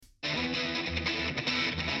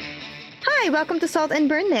Hi, welcome to Salt and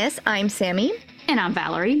Burn This. I'm Sammy. And I'm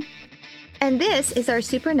Valerie. And this is our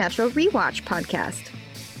Supernatural Rewatch podcast.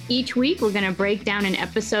 Each week, we're going to break down an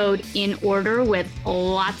episode in order with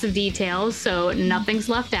lots of details, so nothing's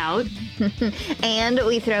left out. And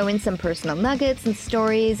we throw in some personal nuggets and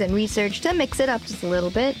stories and research to mix it up just a little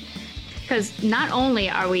bit. Because not only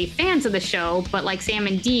are we fans of the show, but like Sam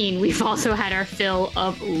and Dean, we've also had our fill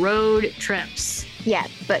of road trips. Yeah,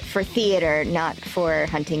 but for theater, not for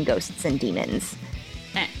hunting ghosts and demons.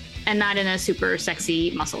 And not in a super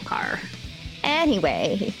sexy muscle car.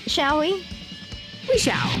 Anyway, shall we? We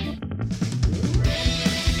shall.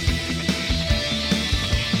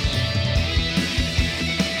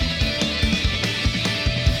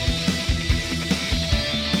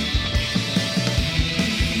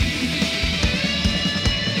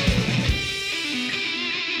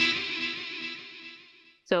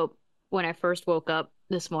 So when I first woke up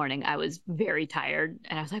this morning, I was very tired.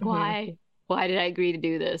 And I was like, why? Why did I agree to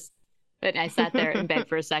do this? But I sat there in bed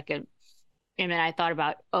for a second. And then I thought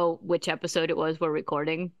about, which episode it was we're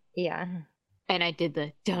recording. Yeah. And I did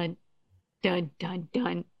the dun, dun, dun,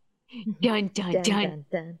 dun, dun, dun, dun, dun,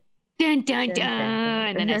 dun, dun, dun, dun.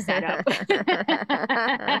 And then I sat up.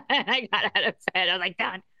 I got out of bed. I was like,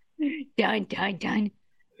 dun, dun, dun, dun.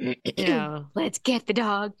 You know, let's get the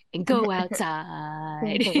dog and go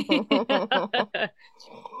outside.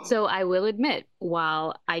 So I will admit,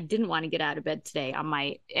 while I didn't want to get out of bed today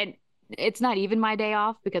and it's not even my day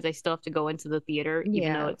off because I still have to go into the theater,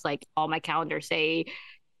 even though it's like all my calendars say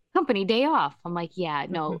company day off. I'm like, yeah,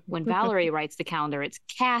 no, when Valerie writes the calendar, it's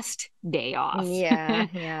cast day off. Yeah.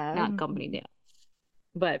 Not company day off.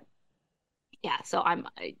 But yeah, so I'm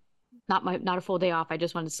not a full day off. I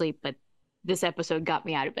just wanted to sleep, but this episode got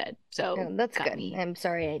me out of bed. So that's good. I'm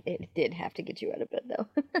sorry it did have to get you out of bed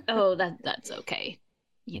though. That's okay.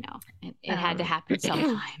 You know, it had to happen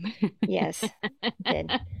sometime. Yes, it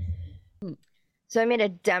did. So I made a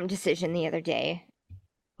dumb decision the other day.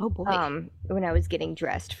 Oh boy. When I was getting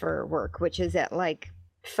dressed for work, which is at like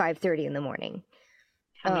 5:30 in the morning.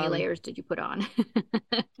 How many layers did you put on?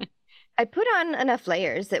 I put on enough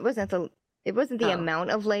layers. It wasn't the amount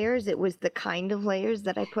of layers, it was the kind of layers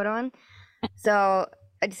that I put on. So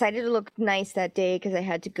I decided to look nice that day because I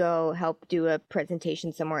had to go help do a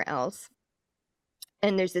presentation somewhere else.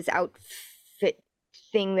 And there's this outfit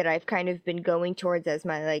thing that I've kind of been going towards as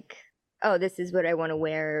my like, this is what I want to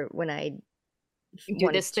wear when I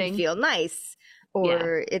want to feel nice.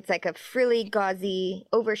 Or it's like a frilly, gauzy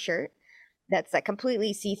overshirt that's like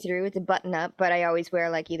completely see-through. It's a button-up, but I always wear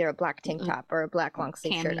like either a black tank top or a black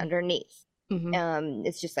long-sleeve shirt underneath.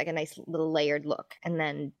 It's just like a nice little layered look, and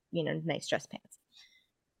then nice dress pants.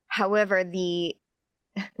 However, the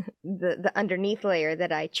underneath layer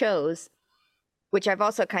that I chose, which I've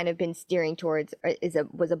also kind of been steering towards,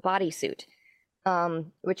 was a bodysuit,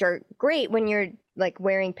 which are great when you're like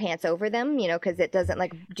wearing pants over them, because it doesn't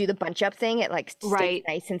like do the bunch up thing. It like stays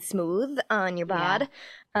nice and smooth on your bod.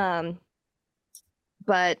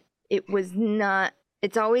 But it was not.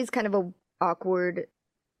 It's always kind of a awkward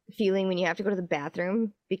feeling when you have to go to the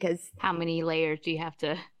bathroom because how many layers do you have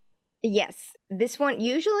to? Yes, this one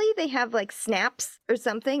usually they have like snaps or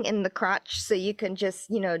something in the crotch, so you can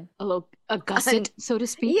just a gusset, so to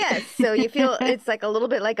speak. Yes, so you feel it's like a little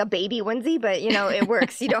bit like a baby onesie, but it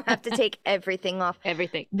works. You don't have to take everything off.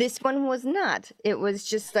 Everything. This one was not. It was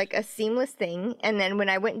just like a seamless thing. And then when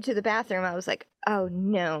I went into the bathroom, I was like, oh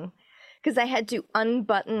no, because I had to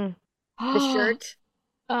unbutton the shirt,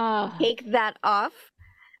 take that off,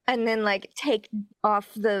 and then like take off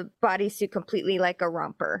the bodysuit completely like a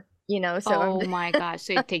romper. So my gosh.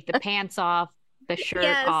 So you take the pants off, the shirt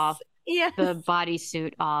off, the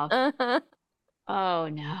bodysuit off. Oh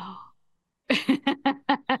no.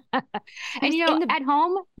 And at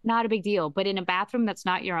home, not a big deal, but in a bathroom that's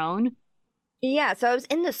not your own. Yeah, so I was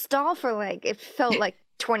in the stall for like, it felt like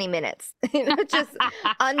 20 minutes, just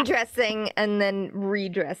undressing and then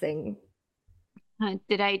redressing.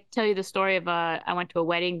 Did I tell you the story of I went to a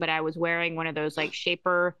wedding, but I was wearing one of those like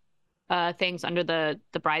shaper things under the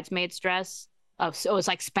bridesmaid's dress. So it was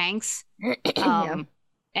like Spanx.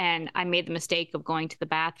 And I made the mistake of going to the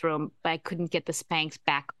bathroom, but I couldn't get the Spanx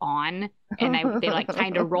back on. And they like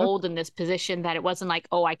kind of rolled in this position that it wasn't like,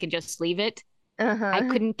 I can just leave it. I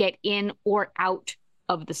couldn't get in or out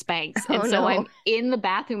of the Spanx. And so I'm in the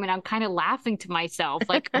bathroom and I'm kind of laughing to myself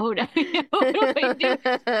like, what do I do?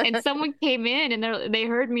 And someone came in and they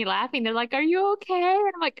heard me laughing. They're like, are you okay?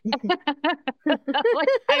 And I'm like, like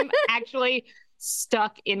I'm actually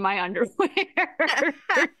stuck in my underwear.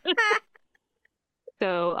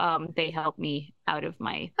 So they helped me out of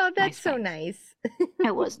my Oh, my that's so spanx. nice.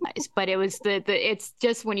 It was nice, but it was the it's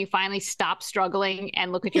just when you finally stop struggling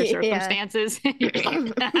and look at your Yeah. circumstances, you're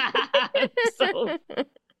like, so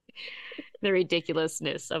the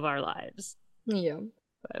ridiculousness of our lives. Yeah.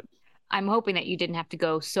 But I'm hoping that you didn't have to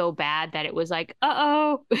go so bad that it was like,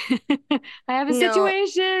 uh-oh, I have a No,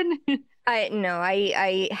 situation.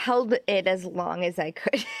 I held it as long as I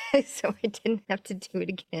could, so I didn't have to do it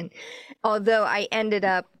again. Although I ended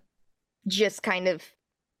up just kind of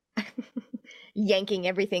yanking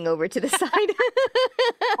everything over to the side.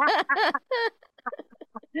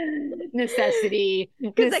 Necessity,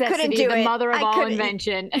 Because I couldn't do the it. mother of I all couldn't.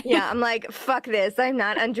 invention. Yeah, I'm like, fuck this. I'm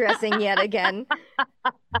not undressing yet again.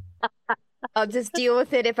 I'll just deal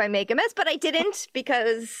with it if I make a mess, but I didn't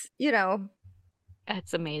because,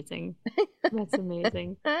 That's amazing. That's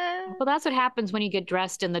amazing. in Well, that's what happens when you get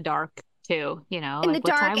dressed in the dark too, the like what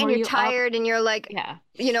dark time and were you're you up? tired and you're like, Yeah.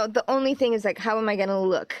 the only thing is like, how am I gonna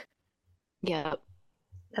look? Yep.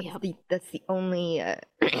 That's the only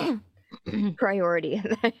priority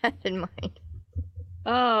that I had in mind.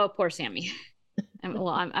 Oh, poor Sammy. I'm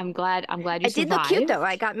glad you I did look cute survived. though.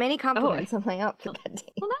 I got many compliments on my outfit that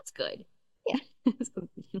day. Well, that's good. Yeah.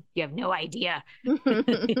 You have no idea. You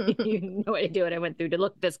have no idea what I went through to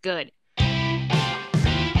look this good.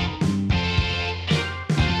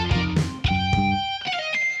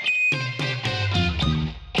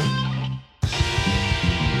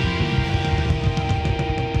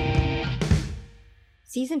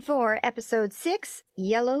 Season 4, Episode 6,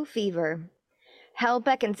 Yellow Fever. Hell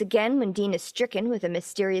beckons again when Dean is stricken with a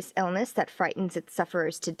mysterious illness that frightens its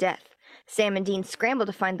sufferers to death. Sam and Dean scramble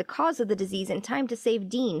to find the cause of the disease in time to save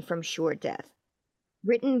Dean from sure death.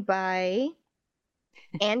 Written by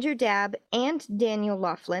Andrew Dabb and Daniel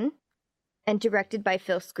Laughlin, and directed by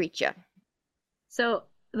Phil Screecha. So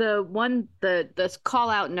the call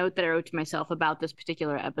out note that I wrote to myself about this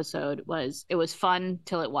particular episode was it was fun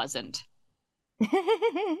till it wasn't.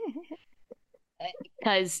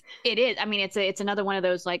 Because it is, I mean, it's another one of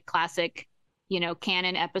those like classic,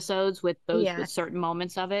 canon episodes with those with certain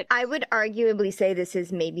moments of it. I would arguably say this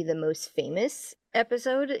is maybe the most famous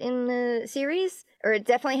episode in the series, or it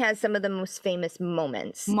definitely has some of the most famous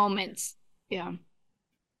moments.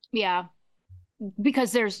 Yeah,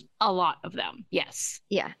 because there's a lot of them. Yes,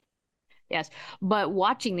 but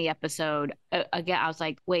watching the episode again, I was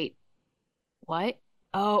like, wait, what?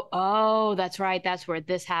 Oh, that's right. That's where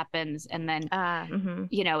this happens. And then,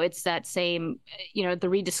 it's that same, the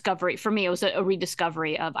rediscovery. For me, it was a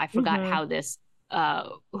rediscovery of, I forgot how this,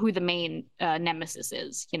 who the main nemesis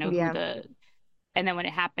is, and then when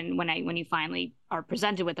it happened, when you finally are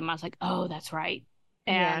presented with them, I was like, oh, that's right.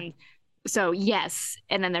 And so, yes.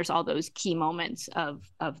 And then there's all those key moments of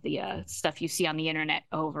the stuff you see on the internet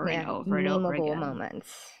over and over and over again. Memeable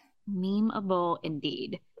moments. Memeable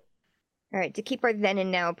indeed. All right, to keep our then and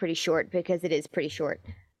now pretty short, because it is pretty short.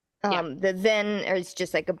 The then is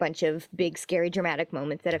just like a bunch of big, scary, dramatic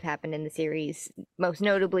moments that have happened in the series, most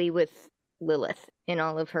notably with Lilith in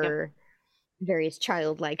all of her various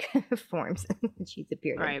childlike forms that she's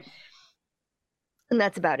appeared in. And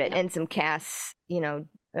that's about it. And some Cass,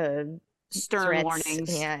 stern threats.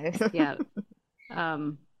 warnings. Yeah.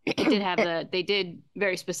 They did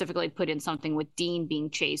very specifically put in something with Dean being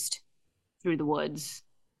chased through the woods.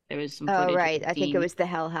 There was some footage. Oh, right. I think it was the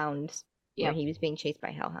Hellhounds. Where he was being chased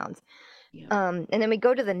by Hellhounds. And then we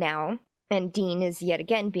go to the now, and Dean is yet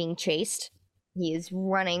again being chased. He is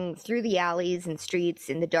running through the alleys and streets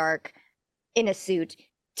in the dark in a suit,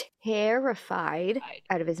 terrified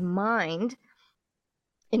out of his mind.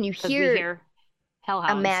 And you hear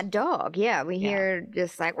Hellhounds. A mad dog. Yeah, we hear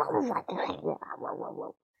just like...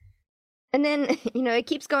 And then, it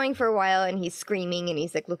keeps going for a while, and he's screaming, and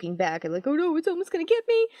he's like looking back and like, oh no, it's almost gonna get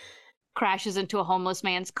me. Crashes into a homeless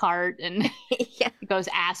man's cart and goes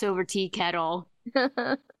ass over tea kettle. Says,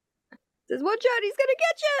 watch out, he's gonna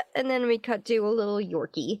get you. And then we cut to a little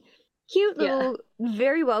Yorkie. Cute little,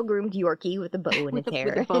 very well groomed Yorkie with a bow in his hair.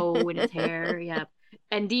 With a bow in his hair, yeah.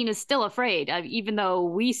 And Dean is still afraid, even though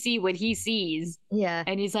we see what he sees. Yeah.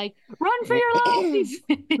 And he's like, run for your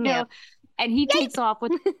life! And he takes off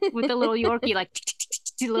with the little Yorkie, like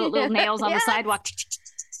little nails on the sidewalk,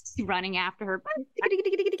 running after her.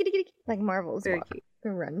 Like Marvel's walk.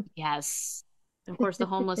 Run. Yes. And of course, the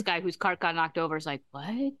homeless guy whose cart got knocked over is like, what?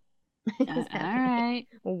 All right.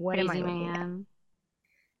 What Crazy am I man.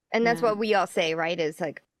 And that's what we all say, right? Is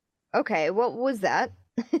like, okay, what was that?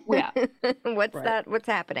 Yeah. What's that? What's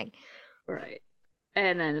happening? Right.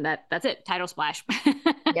 And then that's it. Title splash.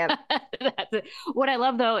 Yep. That's it. What I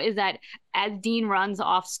love though is that as Dean runs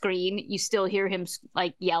off screen, you still hear him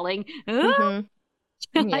like yelling.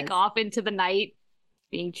 like Yes. off into the night,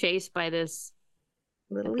 being chased by this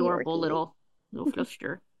Little adorable Yorkie. little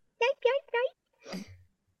fluster. Yike, yike, yike.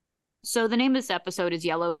 So the name of this episode is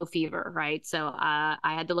Yellow Fever, right? So I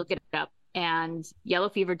had to look it up, and yellow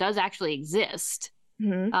fever does actually exist.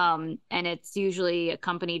 Mhm. And it's usually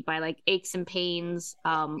accompanied by like aches and pains,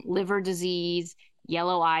 liver disease,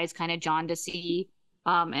 yellow eyes, kind of jaundicey.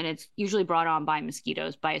 And it's usually brought on by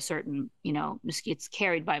mosquitoes, by a certain, it's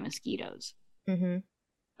carried by mosquitoes. Mhm.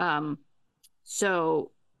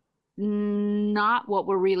 So not what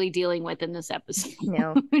we're really dealing with in this episode.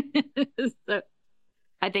 No. So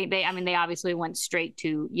I think they obviously went straight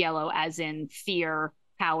to yellow, as in fear,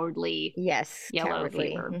 cowardly, Yes. yellow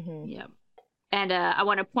Cowardly. fever. Mhm. Yeah. And I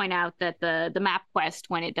want to point out that the map quest,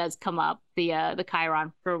 when it does come up, the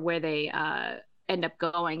Chiron for where they end up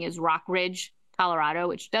going is Rock Ridge, Colorado,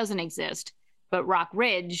 which doesn't exist. But Rock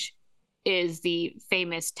Ridge is the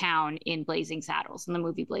famous town in Blazing Saddles, in the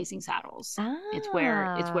movie Blazing Saddles. Ah. It's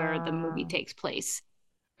where the movie takes place.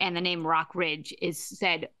 And the name Rock Ridge is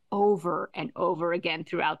said over and over again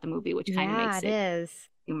throughout the movie, which kind of makes it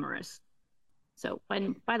humorous. So,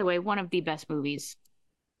 and by the way, one of the best movies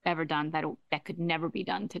ever done that could never be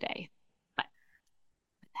done today. But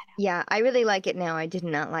yeah, I really like it now. I did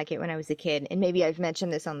not like it when I was a kid, and maybe I've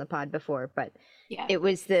mentioned this on the pod before, but yeah, it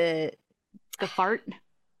was the fart.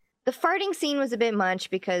 The farting scene was a bit much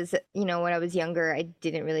because, when I was younger, I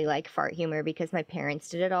didn't really like fart humor because my parents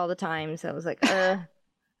did it all the time. So I was like,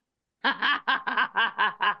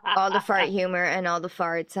 all the fart humor and all the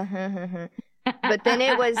farts. But then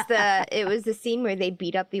it was the scene where they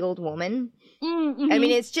beat up the old woman. Mm-hmm. I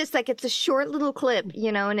mean, it's just like, it's a short little clip,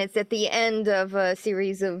 and it's at the end of a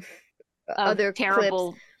series of other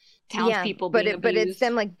terrible clips. townspeople but being but it's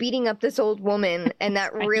them like beating up this old woman, and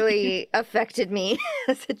that really affected me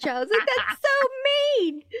as a child. I was like, that's so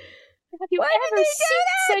mean. Have you ever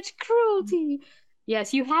seen such cruelty?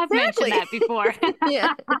 Yes, you have mentioned that before.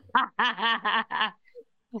 Yeah.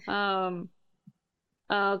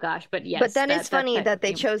 Oh gosh, but yes. But then it's funny that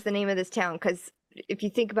they chose the name of this town, because if you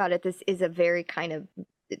think about it, this is a very kind of,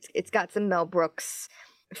 it's got some Mel Brooks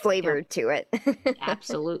flavor to it.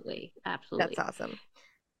 Absolutely. That's awesome.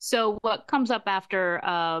 So what comes up after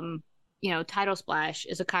Tidal Splash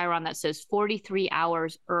is a Chiron that says 43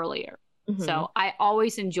 hours earlier. Mm-hmm. So I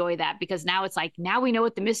always enjoy that, because now it's like, now we know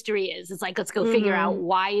what the mystery is. It's like, let's go figure out,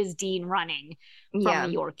 why is Dean running from a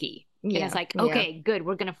Yorkie? And it's like, okay, good.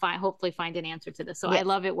 We're going to hopefully find an answer to this. So I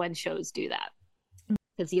love it when shows do that,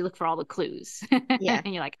 because you look for all the clues. Yeah.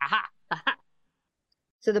 And you're like, aha.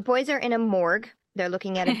 So the boys are in a morgue. They're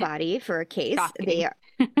looking at a body for a case. Shocking. They are,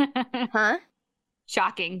 huh?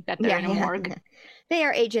 Shocking that they're in a morgue. They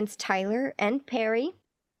are agents Tyler and Perry.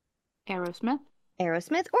 Aerosmith,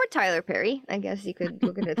 or Tyler Perry. I guess you could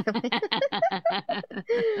look at it that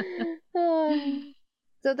way.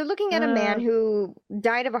 So they're looking at a man who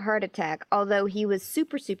died of a heart attack, although he was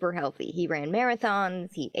super, super healthy. He ran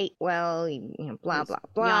marathons, he ate well, blah, blah,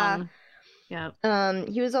 blah. Yeah.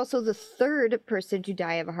 He was also the third person to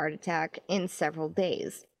die of a heart attack in several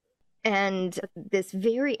days. And this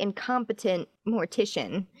very incompetent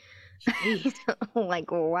mortician,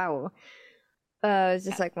 like, wow. It's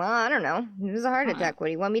just like, well, I don't know. It was a heart attack. What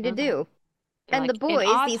do you want me to do? And the boys,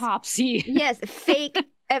 an autopsy. Yes, fake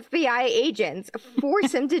FBI agents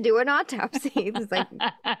force him to do an autopsy. It's like,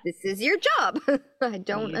 this is your job. I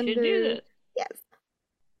don't understand. Yes.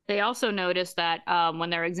 They also noticed that when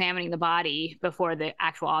they're examining the body before the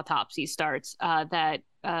actual autopsy starts, that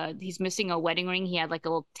he's missing a wedding ring. He had like a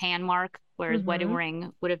little tan mark where his wedding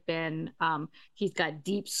ring would have been. He's got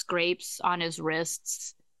deep scrapes on his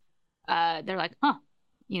wrists. They're like, huh.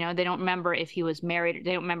 They don't remember if he was married.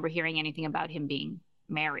 They don't remember hearing anything about him being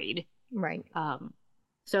married. Right.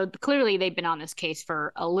 So clearly they've been on this case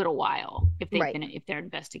for a little while if they're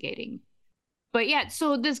investigating. But yeah,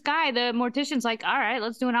 so this guy, the mortician's like, all right,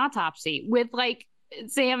 let's do an autopsy, with like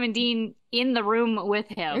Sam and Dean in the room with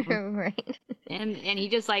him. Right. And he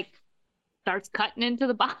just like starts cutting into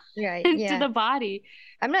the body. Right. The body.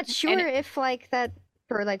 I'm not sure if like that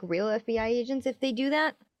for like real FBI agents, if they do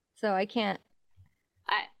that. So I can't.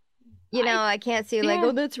 I can't see like,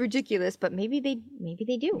 oh, that's ridiculous, but maybe they do.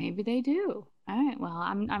 Maybe they do. All right. Well,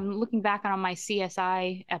 I'm looking back on my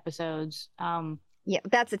CSI episodes. Yeah,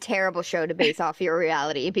 that's a terrible show to base off your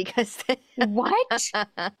reality, because what?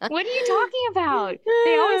 What are you talking about?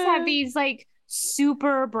 They always have these like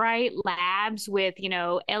super bright labs with,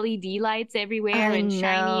 LED lights everywhere and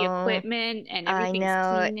shiny equipment, and everything's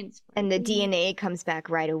clean and the DNA comes back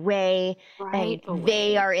right away.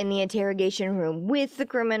 They are in the interrogation room with the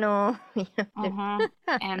criminal.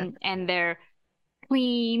 And they're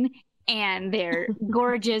clean and they're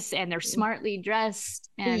gorgeous and they're smartly dressed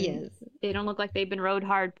and Yes. they don't look like they've been rode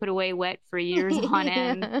hard, put away wet for years on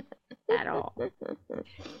end at all.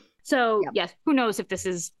 So Yep. yes, who knows if this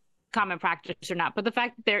is common practice or not, but the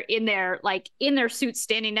fact that they're in their suits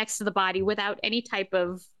standing next to the body without any type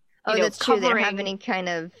of That's true. They don't have any kind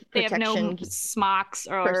of they have no protection, smocks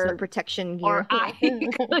personal protection gear.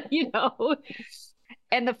 or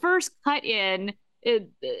and the first cut in,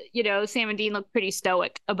 Sam and Dean look pretty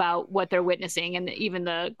stoic about what they're witnessing, and even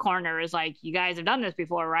the coroner is like, "You guys have done this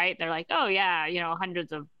before, right?" They're like, "Oh yeah,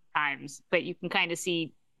 hundreds of times." But you can kind of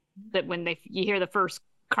see that when you hear the first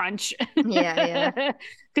crunch, yeah,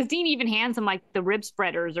 because Dean even hands him like the rib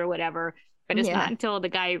spreaders or whatever, but it's Yeah. not until the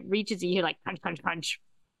guy reaches, you hear like crunch, crunch, crunch.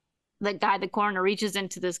 The coroner reaches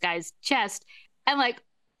into this guy's chest and like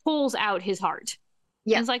pulls out his heart.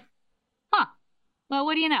 Yeah. And it's like, huh, well,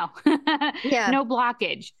 what do you know? Yeah. No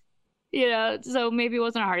blockage. So maybe it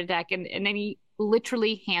wasn't a heart attack. And then he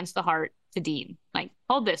literally hands the heart to Dean. Like,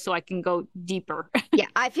 hold this so I can go deeper. Yeah,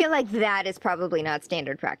 I feel like that is probably not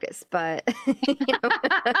standard practice, but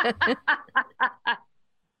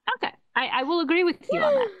Okay. I will agree with you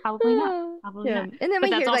on that. Probably not. Probably Yeah. not. And then But we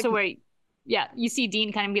that's hear also like, where, you see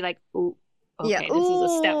Dean kind of be like, ooh, okay, Yeah, this is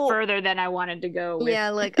a step ooh. further than I wanted to go with. yeah,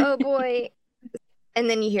 like, oh boy. And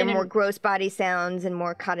then you hear And then- more gross body sounds and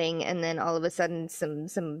more cutting, and then all of a sudden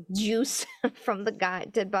some juice from the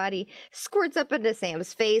dead body squirts up into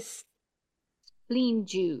Sam's face. Lean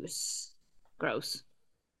juice. Gross.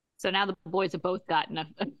 So now the boys have both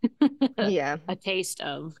gotten Yeah. a taste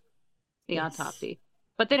of the Yes. autopsy.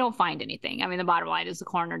 But they don't find anything. I mean, the bottom line is the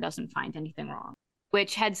coroner doesn't find anything wrong,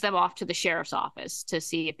 which heads them off to the sheriff's office to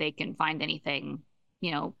see if they can find anything,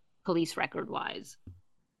 police record-wise.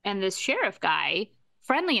 And this sheriff guy,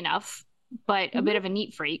 friendly enough, but a bit of a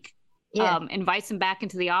neat freak, Yeah. invites them back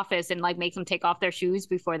into the office and like makes them take off their shoes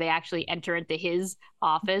before they actually enter into his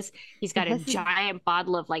office. He's got a giant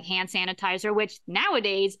bottle of like hand sanitizer, which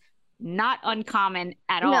nowadays not uncommon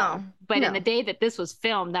at all. But in the day that this was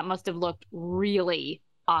filmed, that must have looked really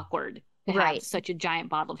awkward to have such a giant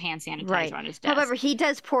bottle of hand sanitizer on his desk. However, he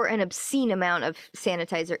does pour an obscene amount of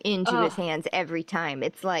sanitizer into his hands every time.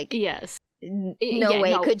 It's like, yes.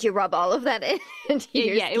 Could you rub all of that in?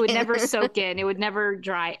 It would never soak in. It would never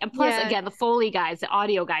dry. And plus, again, the Foley guys, the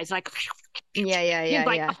audio guys, like,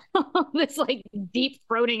 this like deep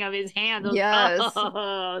throating of his hands. Yes.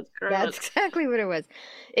 It's gross. That's exactly what it was.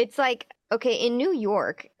 It's like, okay, in New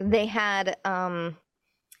York, they had hand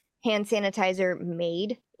sanitizer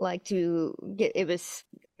made, like it was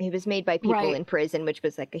made by people in prison, which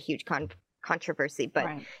was like a huge controversy, but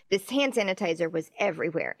this hand sanitizer was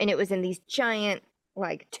everywhere, and it was in these giant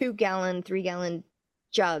like 2-gallon 3-gallon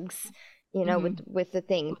jugs, with the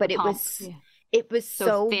thing, but it was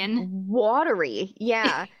so thin, watery,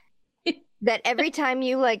 that every time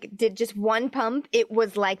you like did just one pump, it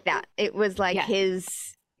was like that. It was like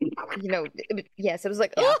his, it was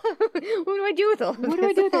like, oh, what do I do with all this? What do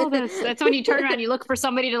I do with all this? That's when you turn around, you look for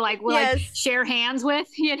somebody to like share hands with,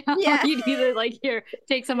 You'd either like, here,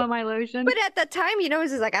 take some of my lotion. But at that time, it was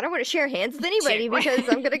just like, I don't want to share hands with anybody because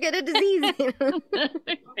I'm going to get a disease.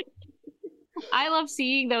 I love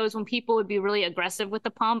seeing those when people would be really aggressive with the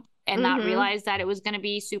pump and not realize that it was going to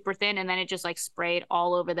be super thin, and then it just like sprayed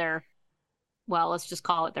all over their, let's just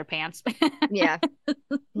call it their pants. Yeah.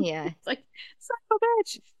 It's like, son of a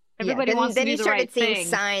bitch. Everybody wants to do the right thing. Then you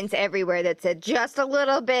started seeing signs everywhere that said, just a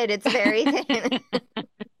little bit, it's very thin.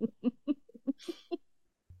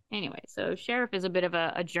 Anyway, so Sheriff is a bit of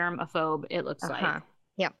a germaphobe, it looks like.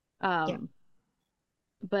 Yep.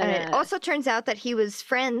 But it also turns out that he was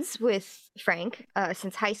friends with Frank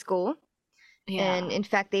since high school. Yeah. And in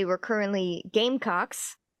fact, they were currently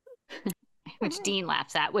Gamecocks. Which Dean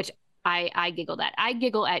laughs at, which I giggled at. I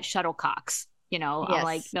giggle at shuttlecocks. I'm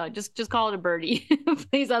like, no, just call it a birdie,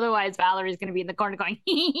 please. Otherwise, Valerie's going to be in the corner going,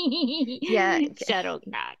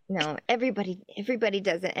 shuttlecock. No, everybody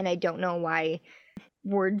does it, and I don't know why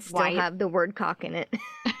words still have the word cock in it.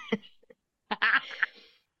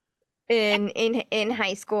 In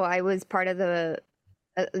high school, I was part of the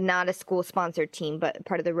not a school sponsored team, but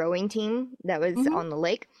part of the rowing team that was on the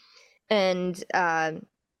lake, and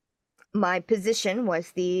my position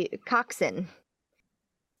was the coxswain,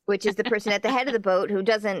 which is the person at the head of the boat who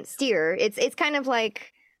doesn't steer. It's kind of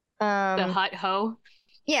like the hut hoe.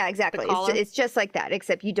 Yeah, exactly. It's just like that,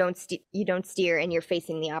 except you don't steer, and you're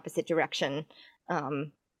facing the opposite direction.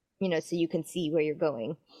 So you can see where you're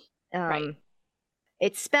going.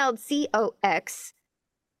 It's spelled COXSWAIN.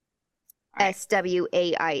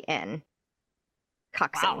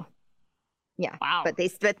 Coxswain. Wow. Yeah. Wow. But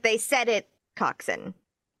they said it coxswain.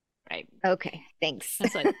 right? Okay, thanks.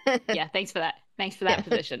 It's like, yeah, thanks for that. Thanks for that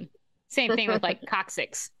position. Same thing with like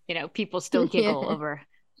coccyx. You know, people still giggle Yeah. over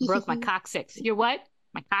broke my coccyx. You're what?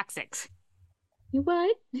 My coccyx. You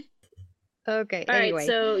what? Okay, All right, anyway.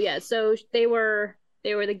 so yeah, so they were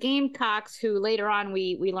the Gamecocks who later on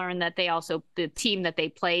we learned that they also the team that they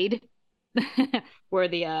played were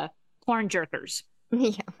the corn jerkers,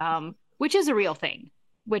 Yeah. which is a real thing,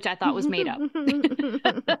 which I thought was made up.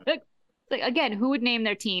 Like, again, who would name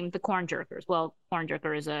their team the corn jerkers? Well, corn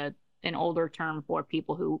jerker is an older term for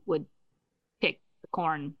people who would pick the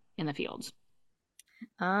corn in the fields.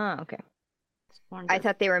 Ah, okay. Corn I jerker.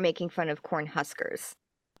 thought they were making fun of corn huskers.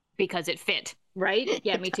 Because it fit, right?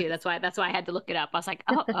 Yeah, me too. That's why I had to look it up. I was like,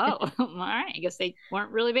 oh, all right. I guess they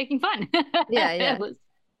weren't really making fun. Yeah, yeah.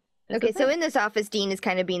 Okay, so in in this office, Dean is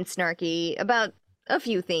kind of being snarky about a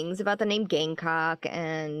few things, about the name Gamecock,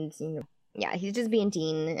 and, yeah, he's just being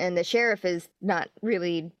Dean, and the sheriff is not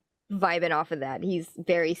really vibing off of that. He's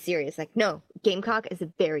very serious, like, no, Gamecock is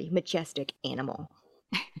a very majestic animal.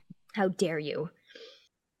 How dare you?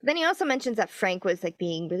 Then he also mentions that Frank was, like,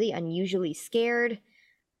 being really unusually scared.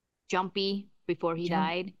 Jumpy before he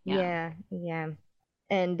died. Yeah.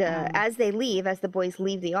 And as the boys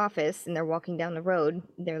leave the office and they're walking down the road,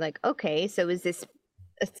 they're like, okay, so is this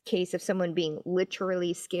a case of someone being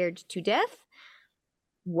literally scared to death?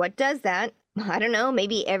 What does that? I don't know.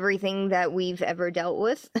 Maybe everything that we've ever dealt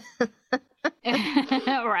with.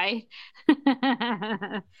 Right.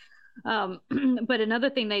 But another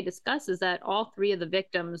thing they discuss is that all three of the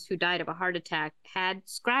victims who died of a heart attack had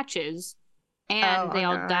scratches, and they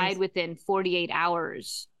all died within 48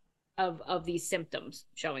 hours of these symptoms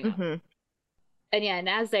showing up. Mm-hmm. And yeah, and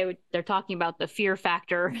as they're talking about the fear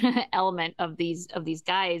factor element of these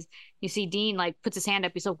guys, you see Dean like puts his hand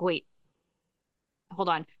up. He's like, wait, hold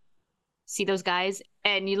on. See those guys?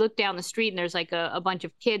 And you look down the street and there's like a bunch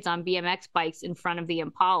of kids on BMX bikes in front of the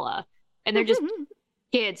Impala. And they're just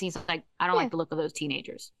kids. He's like, I don't like the look of those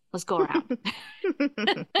teenagers. Let's go around.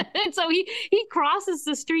 And so he crosses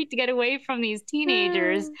the street to get away from these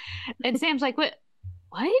teenagers. And Sam's like, what?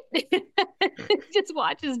 Just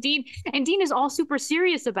watches Dean. And Dean is all super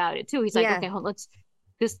serious about it too. He's like, okay, let's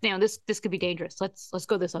this could be dangerous. Let's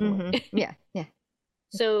go this other way. Yeah.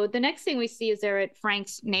 So the next thing we see is they're at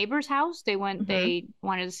Frank's neighbor's house. They wanted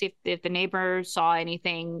to see if the neighbor saw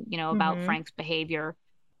anything, about Frank's behavior.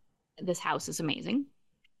 This house is amazing.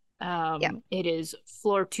 It is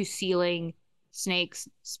floor to ceiling, snakes,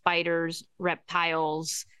 spiders,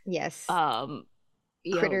 reptiles. Yes.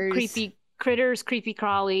 Critters. Creepy critters, creepy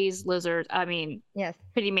crawlies, lizards. I mean, yes,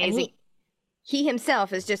 pretty amazing. And he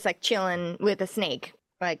himself is just like chilling with a snake,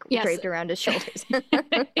 like draped around his shoulders.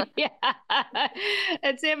 Yeah.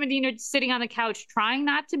 And Sam and Dean are sitting on the couch trying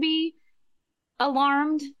not to be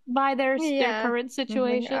alarmed by their current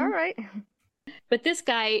situation. All right. But this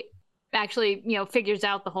guy actually, figures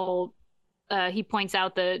out the whole, he points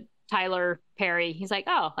out the Tyler Perry. He's like,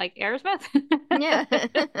 oh, like Aerosmith? Yeah.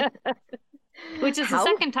 Which is the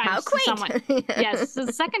second time someone, yes,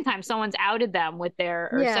 the second time someone's outed them with their,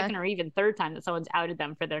 or second or even third time that someone's outed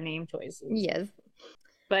them for their name choices. Yes.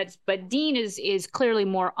 But Dean is clearly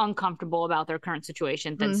more uncomfortable about their current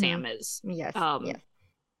situation than Sam is. Yes. Yes.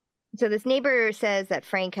 So this neighbor says that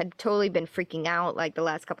Frank had totally been freaking out like the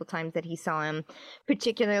last couple times that he saw him,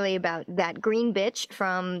 particularly about that green bitch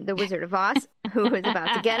from The Wizard of Oz who was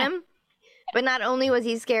about to get him. But not only was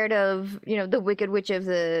he scared of, the Wicked Witch of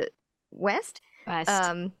the West,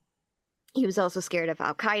 he was also scared of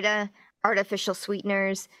Al-Qaeda, artificial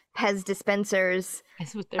sweeteners, Pez dispensers.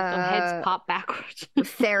 With their heads pop backwards.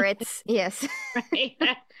 Ferrets, yes. Right.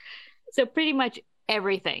 So pretty much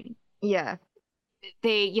everything. Yeah.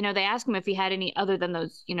 They ask him if he had any other than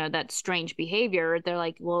those, that strange behavior. They're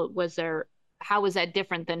like, well, how was that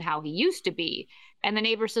different than how he used to be? And the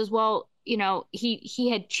neighbor says, well, he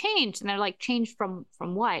had changed. And they're like, changed from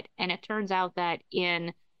what? And it turns out that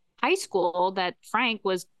in high school that Frank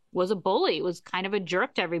was a bully, was kind of a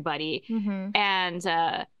jerk to everybody. And,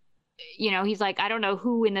 he's like, I don't know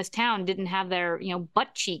who in this town didn't have their,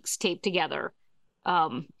 butt cheeks taped together,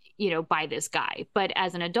 by this guy. But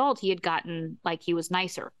as an adult, he had gotten like he was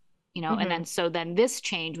nicer, and then this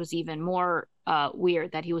change was even more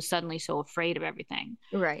weird, that he was suddenly so afraid of everything.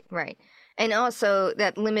 Right. And also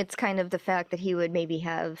that limits kind of the fact that he would maybe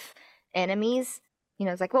have enemies.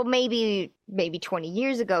 It's like, well, maybe 20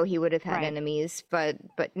 years ago he would have had enemies, but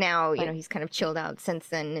now, he's kind of chilled out since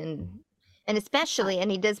then. And especially,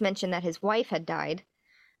 and he does mention that his wife had died,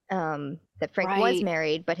 that Frank was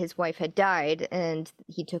married, but his wife had died and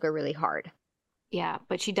he took her really hard. Yeah,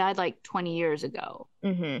 but she died like 20 years ago.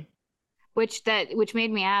 Mm-hmm. Which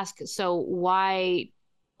made me ask, so why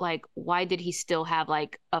like, why did he still have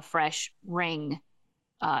like a fresh ring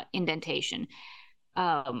indentation?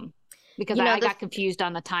 Because You know, I got confused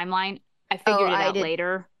on the timeline. I oh, figured it I out did.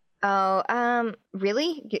 later. Oh,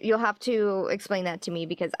 really? You'll have to explain that to me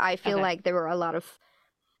because I feel Okay. like there were a lot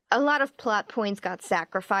of plot points got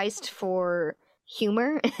sacrificed for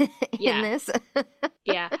humor in Yeah. this.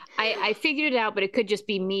 Yeah. I figured it out, but it could just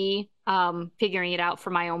be me figuring it out for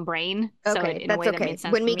my own brain. So Okay, in a that's way that okay. made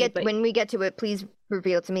sense for me. But When we get to it, please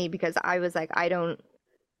reveal to me because I was like, I don't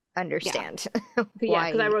yeah. understand Yeah,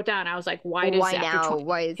 because I why wrote down, I was like, why does after now? 20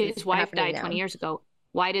 Why is this his wife happening died now? 20 years ago,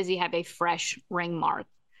 why does he have a fresh ring mark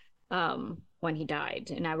when he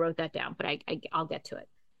died? And I wrote that down, but I'll get to it.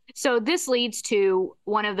 So this leads to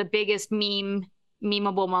one of the biggest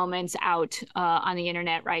memeable moments out on the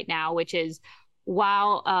internet right now, which is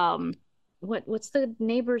while what's the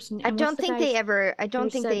neighbor's I name? What's don't the think guy's I who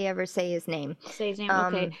don't think said they ever say his name. say his name?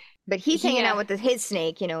 Okay. But he's hanging out Yeah. with his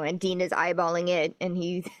snake, and Dean is eyeballing it, and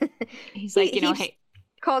He's like, he hey,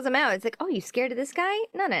 calls him out. It's like, oh, you scared of this guy?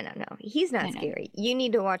 No, no, no, no. He's not no. scary. You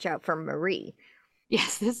need to watch out for Marie.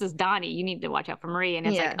 Yes, this is Donnie. You need to watch out for Marie. And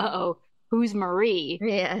it's like, Yeah. uh-oh, who's Marie?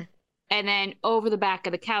 Yeah. And then over the back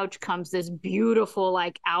of the couch comes this beautiful,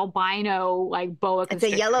 like albino, like boa It's a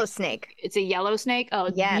constrictor. yellow snake. It's a yellow snake. Oh,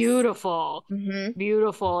 it's Yes. beautiful. Mm-hmm.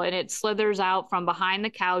 Beautiful. And it slithers out from behind the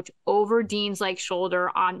couch over Dean's like shoulder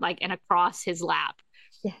on like and across his lap.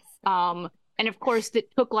 Yes. And of course it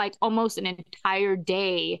took like almost an entire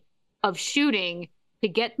day of shooting to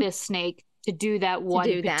get this snake to do that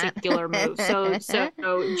one particular move. So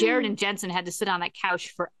Jared and Jensen had to sit on that couch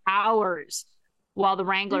for hours while the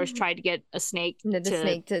Wranglers tried to get a snake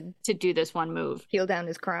to do this one move. Peel down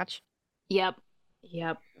his crotch. Yep.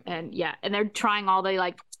 And and they're trying all the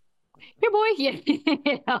like, here boy,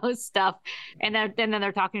 yeah, stuff. And then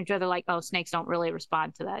they're talking to each other like, oh, snakes don't really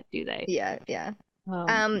respond to that, do they? Yeah.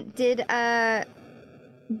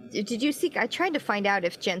 Did you see? I tried to find out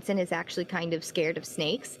if Jensen is actually kind of scared of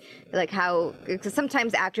snakes, like how because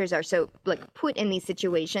sometimes actors are so like put in these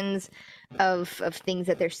situations of things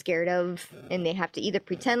that they're scared of, and they have to either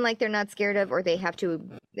pretend like they're not scared of, or they have to,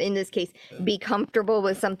 in this case, be comfortable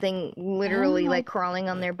with something literally like crawling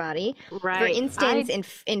on their body. Right. For instance,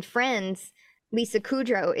 in Friends, Lisa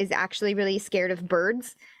Kudrow is actually really scared of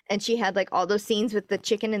birds, and she had like all those scenes with the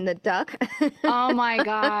chicken and the duck. Oh my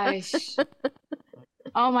gosh.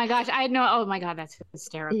 Oh my gosh, I know. Oh my god, that's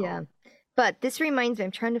hysterical. Yeah, but this reminds me.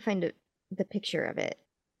 I'm trying to find the picture of it.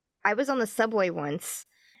 I was on the subway once,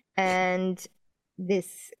 and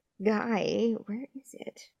this guy. Where is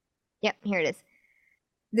it? Yep, here it is.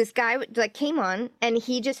 This guy like came on, and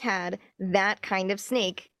he just had that kind of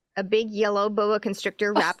snake, a big yellow boa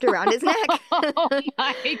constrictor wrapped around his neck. Oh my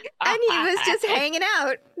god! And he was just hanging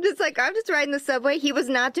out, just like I'm just riding the subway. He was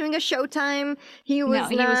not doing a showtime. He was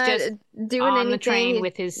just doing on anything. The train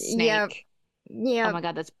with his snake. Yeah. Oh my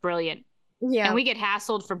god, that's brilliant. Yeah. And we get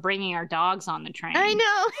hassled for bringing our dogs on the train. I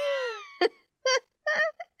know.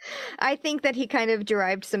 I think that he kind of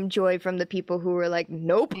derived some joy from the people who were like,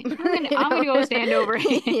 nope. I'm gonna go stand over.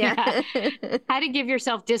 Yeah. How to give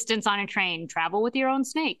yourself distance on a train. Travel with your own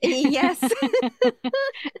snake. Yes. It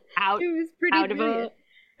was pretty brilliant.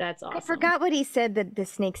 That's awesome. I forgot what he said that the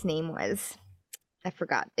snake's name was. I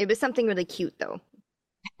forgot. It was something really cute though.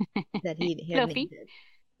 That he Fluffy.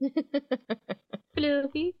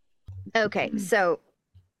 Fluffy. Okay, so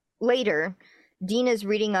later, Dina's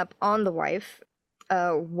reading up on the wife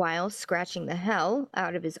while scratching the hell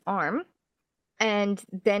out of his arm, and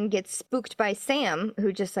then gets spooked by Sam,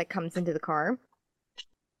 who just like comes into the car.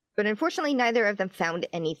 But unfortunately, neither of them found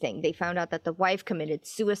anything. They found out that the wife committed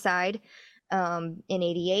suicide in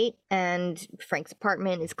 '88, and Frank's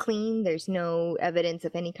apartment is clean. There's no evidence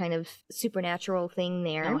of any kind of supernatural thing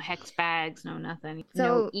there. No hex bags, no nothing.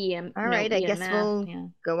 So, no all right, I guess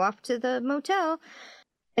we'll go off to the motel.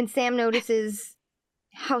 And Sam notices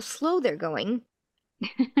how slow they're going.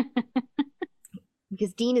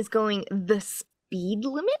 Because Dean is going the speed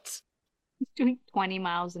limit. He's doing 20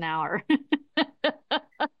 miles an hour.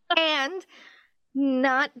 And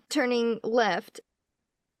not turning left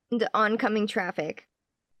into oncoming traffic.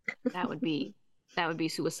 That would be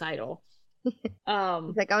suicidal. He's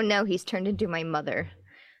like, oh no, he's turned into my mother.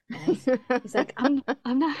 He's like, I'm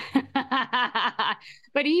not.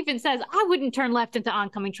 But he even says, I wouldn't turn left into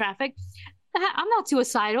oncoming traffic. I'm not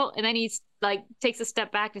suicidal. And then he's like, takes a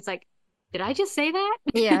step back. And it's like, did I just say that?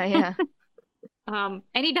 Yeah. And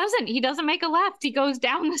he doesn't make a left. He goes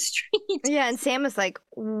down the street. Yeah. And Sam is like,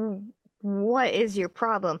 what is your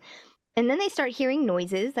problem? And then they start hearing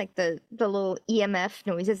noises, like the little EMF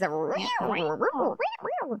noises that.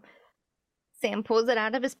 Sam pulls it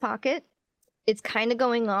out of his pocket, it's kind of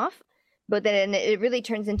going off, but then it really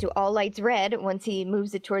turns into all lights red once he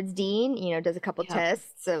moves it towards Dean, does a couple Yep.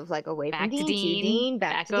 tests of like away from Back to Dean to Dean, Dean,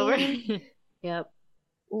 back to over. Dean. Yep.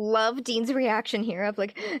 Love Dean's reaction here of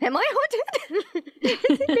like, am I haunted?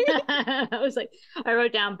 I was like, I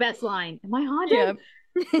wrote down Beth's line, am I haunted?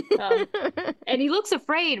 And he looks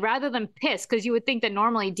afraid rather than pissed, because you would think that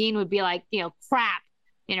normally Dean would be like, crap,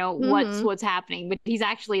 what's happening, but he's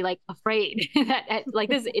actually like afraid that like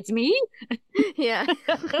this, it's me. Yeah.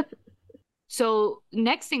 So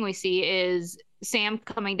next thing we see is Sam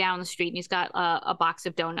coming down the street, and he's got a box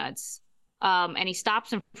of donuts. And he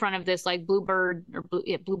stops in front of this like Bluebird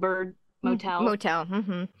motel. Motel.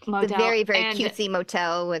 Motel. The very, very cutesy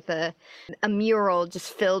motel with a mural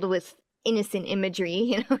just filled with innocent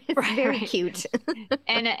imagery. It's very cute.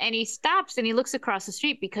 and he stops and he looks across the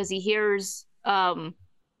street because he hears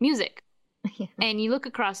music. Yeah. And you look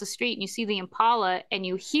across the street and you see the Impala and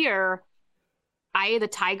you hear Eye of the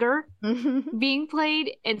Tiger being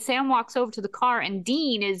played. And Sam walks over to the car and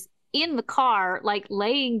Dean is in the car, like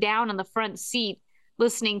laying down on the front seat,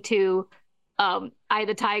 listening to Eye of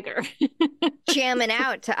the Tiger. Jamming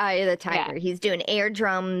out to Eye of the Tiger. Yeah. He's doing air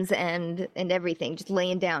drums and everything, just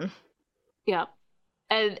laying down. Yeah.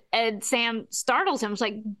 And Sam startles him. It's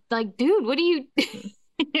like, dude, what are you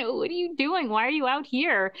what are you doing? Why are you out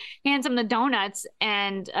here? Hands him the donuts,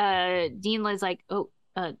 and Dean is like,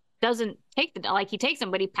 doesn't take he takes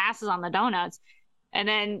them, but he passes on the donuts. And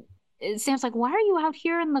then Sam's like, why are you out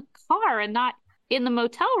here in the car and not in the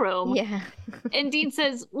motel room? Yeah. And Dean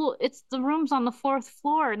says, well, it's the room's on the 4th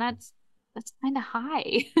floor, and that's kind of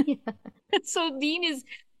high. Yeah. So Dean is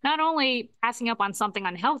not only passing up on something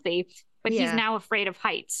unhealthy, but he's now afraid of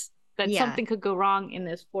heights, that something could go wrong in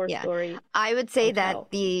this 4-story. I would say hotel.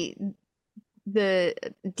 That the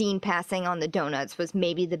Dean passing on the donuts was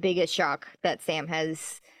maybe the biggest shock that Sam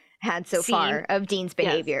has had so far of Dean's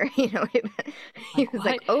behavior. Yes. He was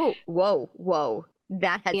like, oh, whoa.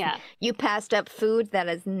 That has you passed up food that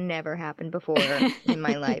has never happened before in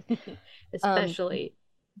my life. Especially.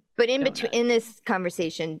 But in this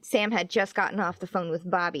conversation, Sam had just gotten off the phone with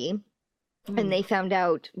Bobby. And they found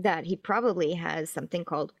out that he probably has something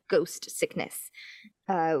called ghost sickness,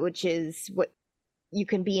 which is what you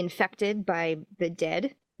can be infected by the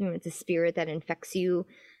dead. It's a spirit that infects you,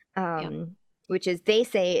 which is, they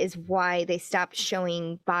say, is why they stopped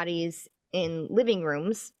showing bodies in living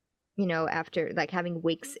rooms, after like having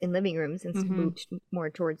wakes in living rooms and moved more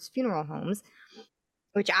towards funeral homes,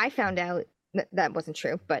 which I found out that wasn't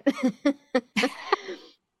true, but...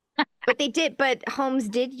 But homes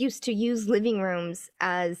did used to use living rooms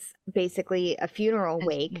as basically a funeral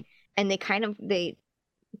wake, and they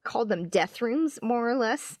called them death rooms, more or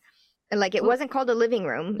less. Like, it wasn't called a living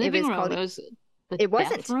room. It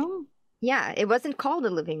wasn't. Room? Yeah, it wasn't called a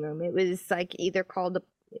living room. It was like either called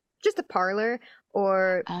just a parlor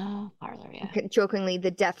or jokingly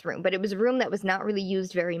the death room. But it was a room that was not really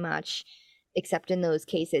used very much, except in those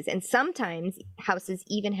cases. And sometimes houses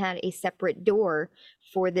even had a separate door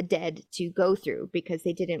for the dead to go through, because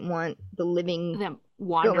they didn't want the living them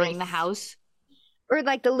wandering the house, or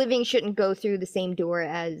like the living shouldn't go through the same door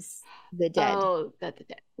as the dead. Oh, that's the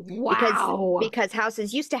dead. Wow. Because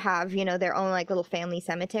houses used to have, their own like little family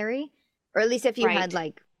cemetery, or at least if you had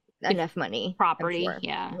like enough money, property.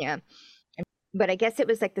 Yeah. But I guess it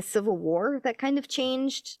was like the Civil War that kind of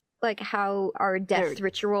changed like how our death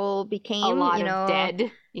ritual became. A lot of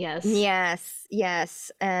dead.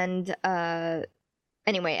 Yes. And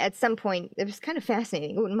anyway, at some point, it was kind of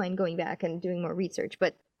fascinating. I wouldn't mind going back and doing more research.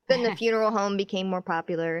 But then the funeral home became more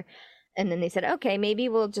popular. And then they said, okay, maybe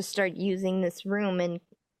we'll just start using this room, and,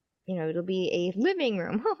 it'll be a living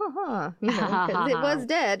room. Because it was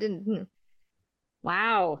dead. And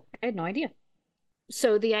wow. I had no idea.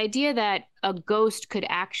 So the idea that a ghost could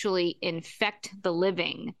actually infect the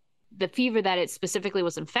living, the fever that it specifically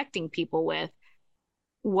was infecting people with,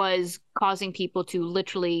 was causing people to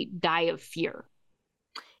literally die of fear.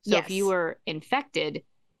 So if you were infected,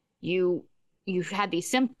 you had these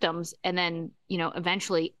symptoms, and then,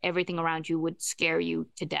 eventually everything around you would scare you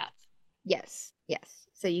to death. Yes.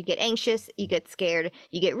 So you get anxious, you get scared,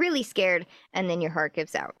 you get really scared, and then your heart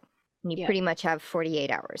gives out. And you pretty much have 48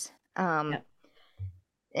 hours. And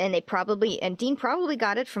Dean probably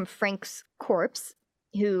got it from Frank's corpse,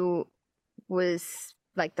 who was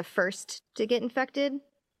like the first to get infected.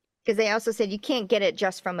 Because they also said you can't get it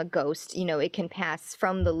just from a ghost. It can pass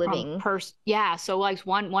from the living person. Yeah. So like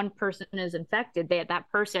one person is infected,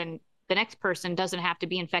 the next person doesn't have to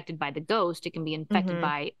be infected by the ghost. It can be infected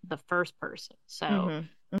by the first person. So,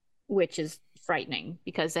 which is frightening,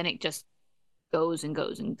 because then it just goes and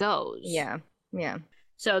goes and goes. Yeah.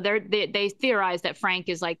 So they theorize that Frank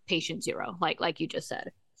is like patient zero, like you just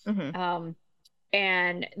said.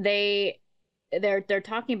 And they're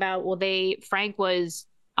talking about, well, Frank was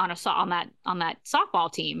on that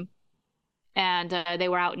softball team, and they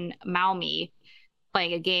were out in Maumee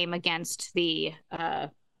playing a game against the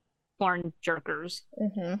corn jerkers.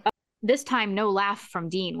 This time, no laugh from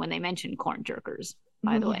Dean when they mentioned corn jerkers,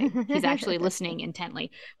 by the way. He's actually listening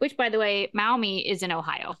intently, which, by the way, Maumee is in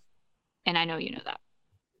Ohio. And I know you know that.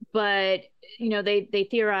 But, they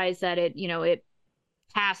theorize that it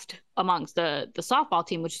passed amongst the softball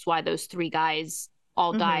team, which is why those 3 guys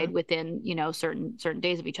all died within, certain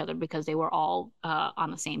days of each other, because they were all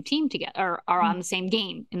on the same team together, or are on the same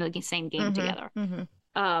game, in the same game together.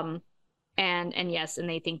 And yes, and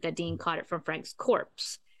they think that Dean caught it from Frank's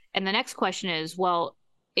corpse. And the next question is, well,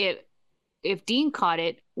 if Dean caught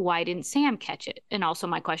it, why didn't Sam catch it? And also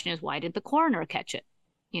my question is, why did the coroner catch it?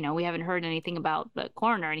 We haven't heard anything about the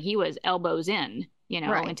coroner, and he was elbows in,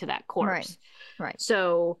 into that corpse. Right.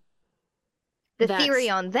 So the theory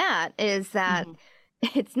on that is that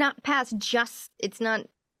it's not it's not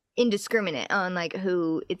indiscriminate on like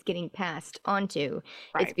who it's getting passed onto.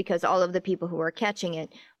 Right. It's because all of the people who are catching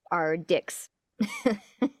it are dicks.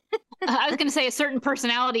 I was going to say a certain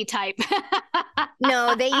personality type.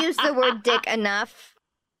 No, they use the word dick enough.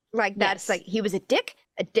 Like that's like, he was a dick,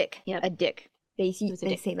 a dick, a dick. They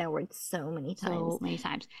say that word so many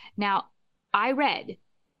times. Now, I read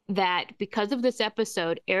that because of this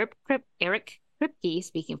episode, Eric Kripke,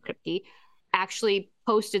 speaking of Kripke, actually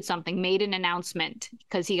posted something, made an announcement,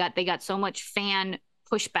 because they got so much fan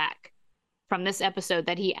pushback from this episode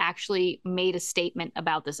that he actually made a statement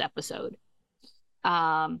about this episode.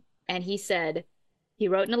 And he said, he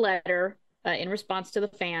wrote in a letter in response to the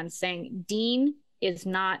fans saying, Dean is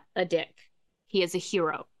not a dick. He is a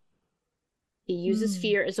hero. He uses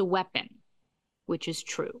fear as a weapon, which is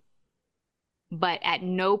true. But at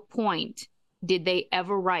no point did they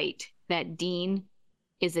ever write that Dean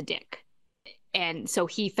is a dick. And so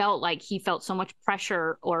he felt so much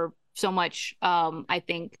pressure, or so much, I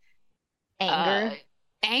think,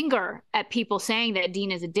 anger at people saying that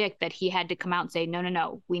Dean is a dick, that he had to come out and say,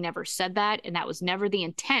 no, we never said that. And that was never the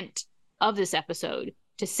intent of this episode,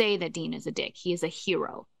 to say that Dean is a dick. He is a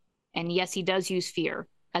hero. And yes, he does use fear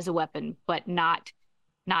as a weapon, but not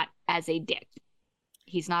as a dick.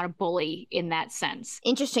 He's not a bully in that sense.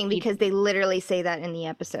 Interesting, because they literally say that in the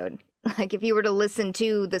episode. Like, if you were to listen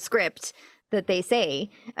to the script that they say,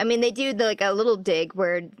 I mean, they do a little dig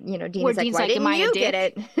where, Dean's like, why didn't you get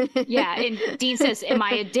it? Yeah, and Dean says, am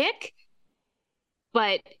I a dick?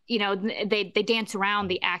 But, they dance around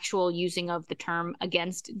the actual using of the term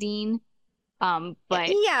against Dean. But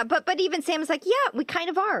even Sam's like, yeah, we kind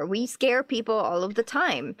of are. We scare people all of the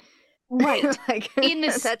time. Right.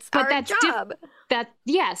 That's our job.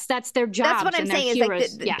 That's their job. That's what I'm saying,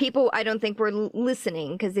 is people, I don't think were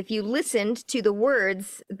listening, because if you listened to the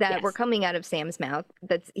words that were coming out of Sam's mouth,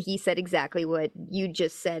 he said exactly what you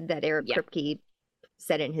just said that Eric Kripke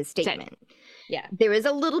said in his statement. Yeah. There is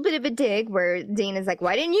a little bit of a dig where Dean is like,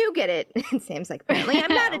 why didn't you get it? And Sam's like, apparently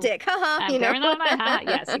I'm not a dick.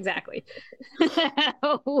 Yes, exactly.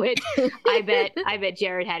 Which I bet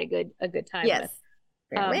Jared had a good time with.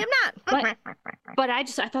 I'm not. but I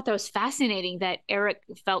thought that was fascinating that Eric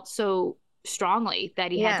felt so strongly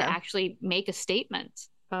that he had to actually make a statement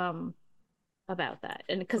about that.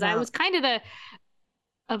 And because I was kind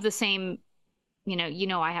of the same,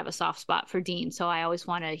 I have a soft spot for Dean, so I always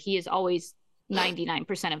he is always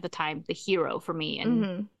 99% of the time the hero for me.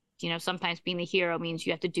 And sometimes being the hero means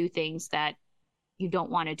you have to do things that you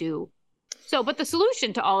don't want to do. So, but the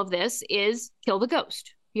solution to all of this is kill the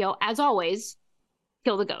ghost. As always,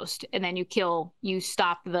 kill the ghost, and then you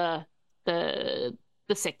stop the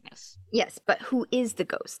sickness. Yes, but who is the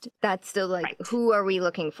ghost? That's still who are we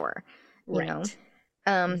looking for? You know?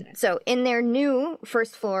 Exactly. So in their new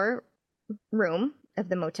first floor room of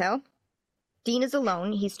the motel, Dean is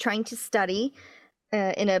alone. He's trying to study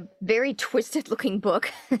in a very twisted looking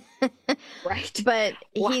book. Right. But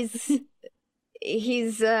he's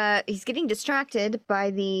getting distracted by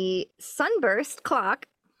the sunburst clock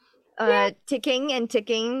ticking and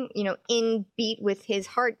ticking, in beat with his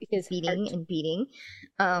heart beating.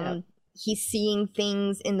 He's seeing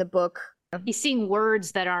things in the book. He's seeing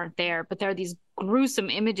words that aren't there, but there are these gruesome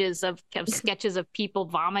images of sketches of people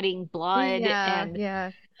vomiting blood,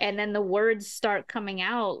 and then the words start coming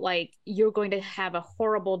out like, you're going to have a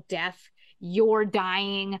horrible death, you're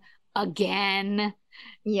dying again.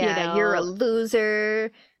 You're a loser,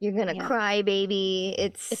 you're gonna cry, baby.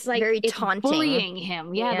 It's like very taunting. Bullying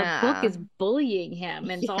him. The book is bullying him,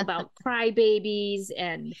 and it's all about crybabies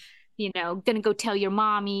and gonna go tell your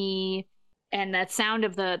mommy. And that sound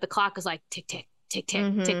of the clock is like tick, tick, tick,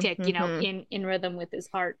 tick, tick, tick, in rhythm with his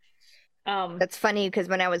heart. That's funny because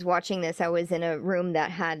when I was watching this, I was in a room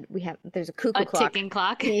that there's a cuckoo clock. Ticking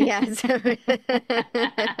clock. Yes.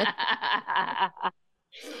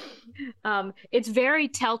 It's very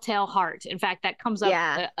Telltale Heart. In fact, that comes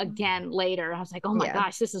up again later. I was like, oh my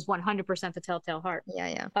gosh, this is 100% the Telltale Heart.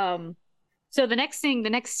 Yeah. So the next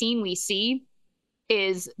scene we see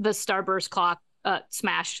is the Starburst clock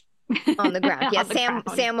smashed on the ground. Yeah,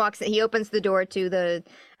 Sam walks. He opens the door to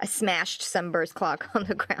a smashed Sunburst clock on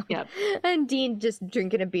the ground. Yep. And Dean just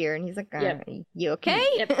drinking a beer, and he's like, "You okay?"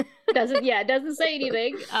 Yep. Doesn't say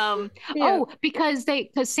anything. Oh, because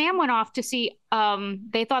Sam went off to see.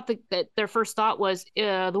 They thought that their first thought was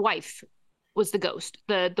the wife was the ghost.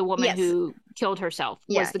 The woman who killed herself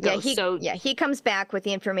was the ghost. He comes back with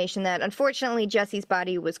the information that unfortunately Jesse's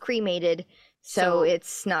body was cremated, so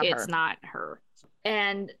it's not her. It's not her.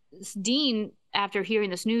 And Dean, after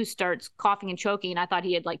hearing this news, starts coughing and choking. And I thought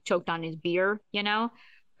he had like choked on his beer,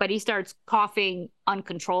 but he starts coughing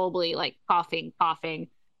uncontrollably, like coughing,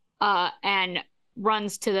 and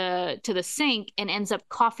runs to the sink and ends up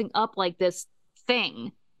coughing up like this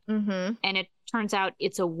thing. Mm-hmm. And it turns out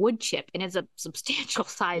it's a wood chip, and it's a substantial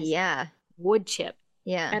size wood chip.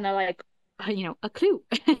 Yeah. And they're like, a clue.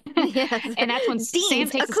 Yes. And that's when Sam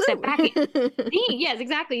takes a step back. Yes,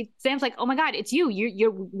 exactly. Sam's like, oh my God, it's you.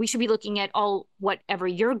 We should be looking at whatever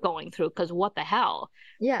you're going through, because what the hell?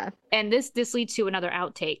 Yeah. And this leads to another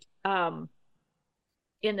outtake. In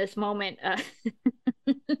this moment,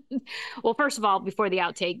 well, first of all, before the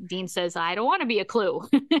outtake, Dean says, I don't want to be a clue,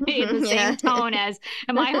 in the same tone as,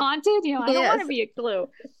 am I haunted? I don't want to be a clue.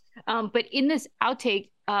 But in this outtake,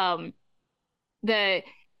 as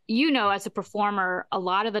a performer, a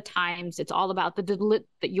lot of the times it's all about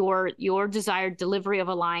your desired delivery of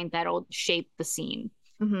a line that'll shape the scene.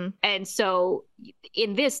 Mm-hmm. And so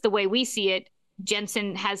in this, the way we see it,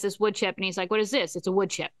 Jensen has this wood chip and he's like, what is this? It's a wood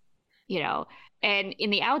chip, and in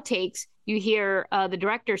the outtakes, you hear the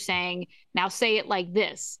director saying, now say it like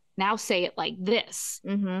this. Now say it like this.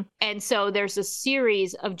 Mm-hmm. And so there's a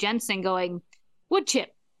series of Jensen going, wood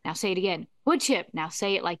chip. Now say it again. Wood chip. Now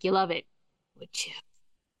say it like you love it. Wood chip.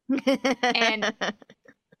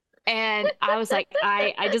 and I was like,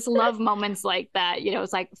 I just love moments like that.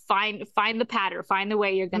 It's like find the pattern, find the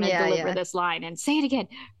way you're gonna deliver this line, and say it again.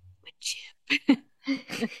 Wood chip.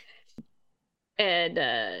 And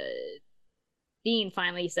Dean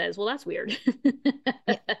finally says, well, that's weird.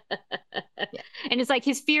 And it's like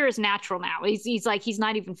his fear is natural now. He's like, he's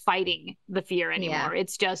not even fighting the fear anymore.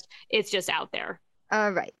 It's just out there.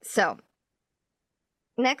 All right. So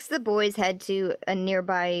next, the boys head to a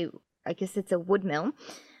nearby, I guess it's a wood mill,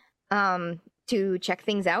 to check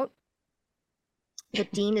things out.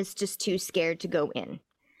 But Dean is just too scared to go in.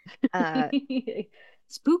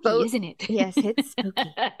 Spooky, isn't it? Yes, it's spooky.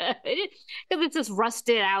 Because it's this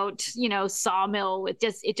rusted out, sawmill. It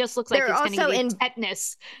just looks like it's going to get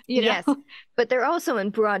tetanus. Yes, but they're also in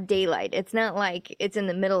broad daylight. It's not like it's in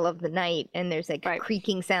the middle of the night and there's like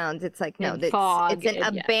creaking sounds. It's like it's an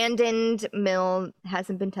abandoned mill,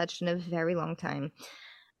 hasn't been touched in a very long time.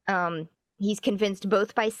 He's convinced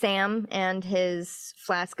both by Sam and his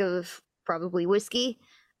flask of probably whiskey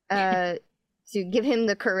to give him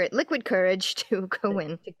the liquid courage to go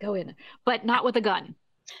in. To go in, but not with a gun,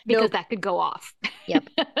 because that could go off. Yep.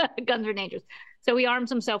 Guns are dangerous. So he arms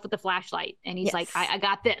himself with the flashlight, and he's like, I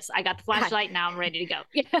got this. I got the flashlight. Now I'm ready to go.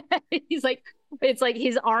 He's like, it's like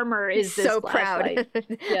his armor is this so flashlight. Proud.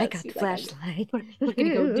 Yes, I got the flashlight. We're going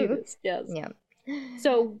to go do this. Yes. Yeah.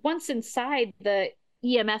 So once inside, the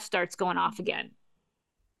EMF starts going off again.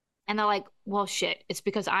 And they're like, well, shit, it's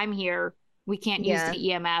because I'm here. We can't use the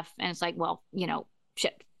EMF. And it's like, well,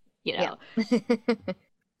 shit, Yeah.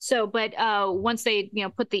 So, but once they,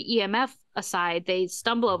 put the EMF aside, they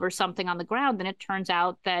stumble over something on the ground. And it turns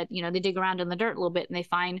out that, they dig around in the dirt a little bit and they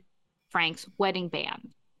find Frank's wedding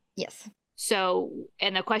band. Yes. So,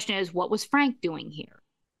 and the question is, what was Frank doing here?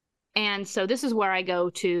 And so this is where I go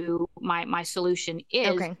to my solution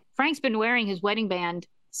is Frank's been wearing his wedding band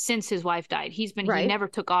since his wife died. He never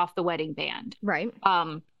took off the wedding band. Right.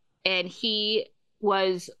 And he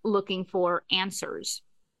was looking for answers.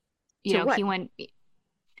 What? He went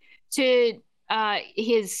to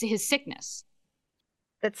his sickness.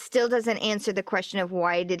 That still doesn't answer the question of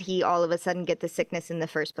why did he all of a sudden get the sickness in the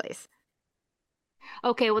first place.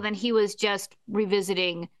 Okay, well then he was just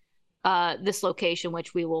revisiting this location,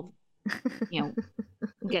 which we will,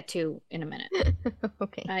 get to in a minute.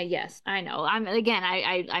 Okay. Yes, I know. I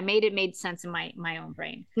made sense in my own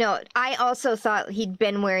brain. No, I also thought he'd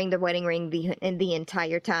been wearing the wedding ring the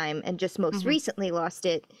entire time and just most recently lost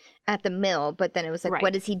it at the mill. But then it was like,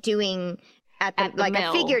 what is he doing at the like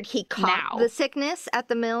mill? I figured he caught the sickness at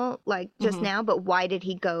the mill like just now, but why did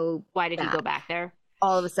he go? Why did he go back there?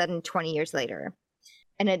 All of a sudden, 20 years later,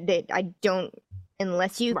 and I don't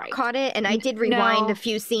unless you caught it. And I did rewind a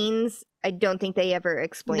few scenes. I don't think they ever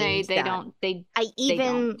explained. They don't. I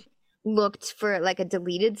even looked for like a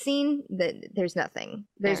deleted scene. There's nothing.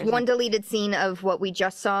 There's one deleted scene of what we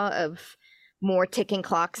just saw of more ticking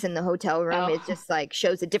clocks in the hotel room. It just like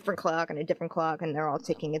shows a different clock and a different clock, and they're all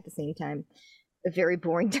ticking at the same time. A very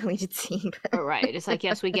boring deleted scene. Right. It's like,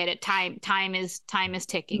 yes, we get it. Time is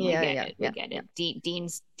ticking. We get it.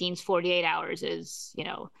 Dean's 48 hours is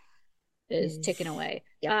ticking away.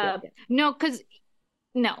 No.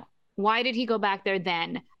 Why did he go back there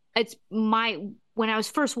then? When I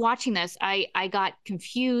was first watching this, I got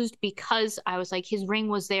confused because I was like, his ring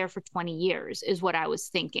was there for 20 years is what I was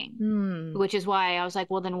thinking, which is why I was like,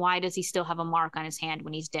 well, then why does he still have a mark on his hand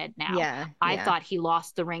when he's dead now? I thought he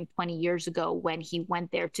lost the ring 20 years ago when he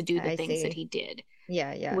went there to do the things that he did.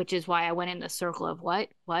 Yeah. Which is why I went in the circle of what?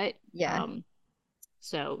 Yeah.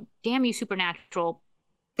 So damn you, Supernatural.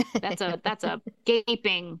 That's a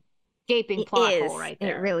gaping plot hole right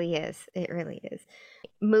there. It really is.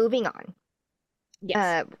 Moving on.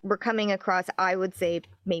 Yes. We're coming across, I would say,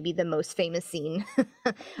 maybe the most famous scene.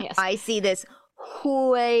 Yes. I see this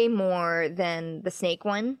way more than the snake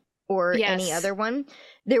one or any other one.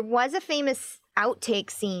 There was a famous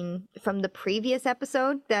outtake scene from the previous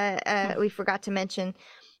episode that we forgot to mention.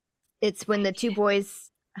 It's when the two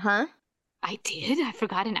boys, I did? I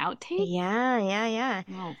forgot an outtake? Yeah.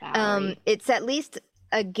 Oh, Valerie. It's at least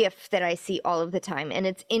a GIF that I see all of the time, and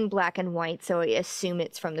it's in black and white, so I assume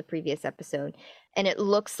it's from the previous episode. And it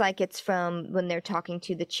looks like it's from when they're talking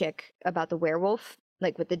to the chick about the werewolf,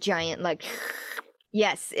 like with the giant, like,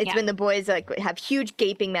 yes, it's when the boys like have huge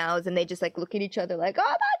gaping mouths and they just like look at each other like, oh my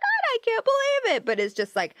God, I can't believe it. But it's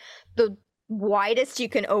just like the widest you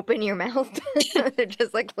can open your mouth. They're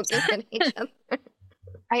just like looking at each other.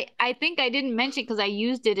 I think I didn't mention because I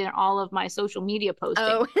used it in all of my social media posting.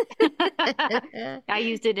 Oh. I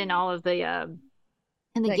used it in all of the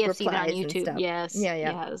in the like GIFs even on YouTube. Yes. Yeah.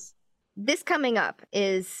 Yes. This coming up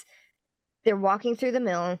is they're walking through the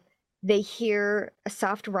mill. They hear a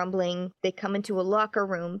soft rumbling. They come into a locker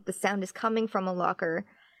room. The sound is coming from a locker.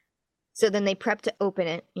 So then they prep to open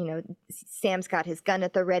it. Sam's got his gun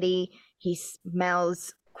at the ready. He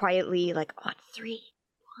mouths quietly like, on 3.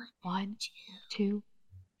 1, 2,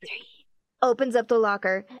 3. Opens up the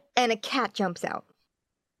locker and a cat jumps out.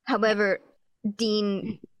 However,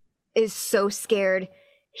 Dean is so scared.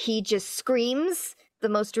 He just screams the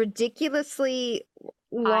most ridiculously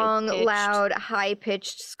long, loud,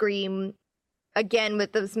 high-pitched scream, again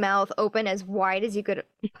with his mouth open as wide as you could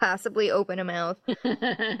possibly open a mouth.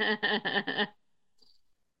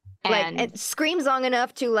 And screams long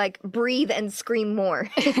enough to like breathe and scream more.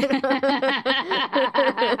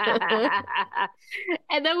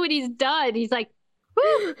 And then when he's done, he's like,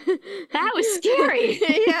 whew, that was scary.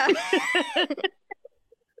 Yeah.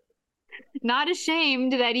 Not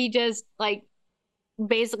ashamed that he just like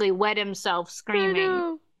basically wet himself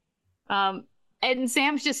screaming. And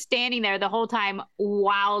Sam's just standing there the whole time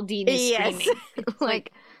while Dean is screaming.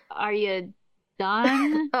 Like, are you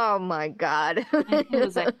done? Oh my God. It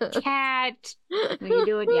was a cat. What are you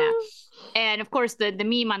doing? Yeah. And of course the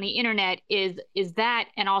meme on the internet is that,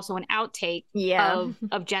 and also an outtake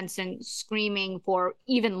of Jensen screaming for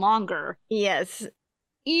even longer. Yes.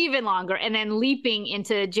 Even longer, and then leaping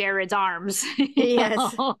into Jared's arms.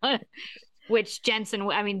 Yes. Which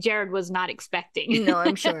Jared was not expecting. No,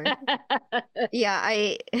 I'm sure. Yeah,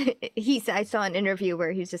 I saw an interview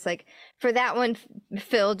where he's just like, for that one,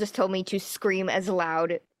 Phil just told me to scream as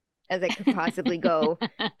loud as I could possibly go,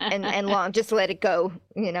 and long, just let it go,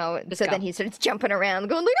 Then he starts jumping around,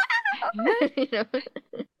 going like,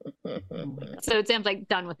 So Sam's like,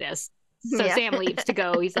 done with this. So Sam leaves to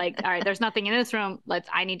go. He's like, all right, there's nothing in this room.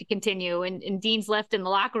 I need to continue. And Dean's left in the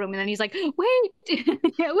locker room. And then he's like, wait, wait,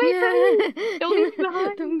 don't leave me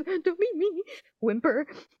behind. Don't leave me. Whimper.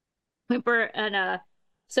 And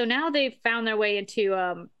so now they've found their way into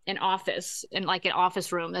an office, and like an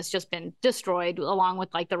office room that's just been destroyed along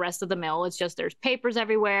with like the rest of the mill. It's just, there's papers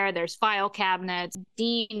everywhere. There's file cabinets.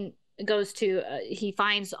 Dean goes to he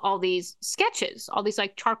finds all these sketches, all these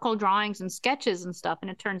like charcoal drawings and sketches and stuff, and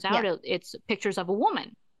it turns out it's pictures of a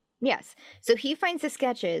woman. Yes. So he finds the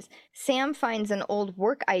sketches. Sam finds an old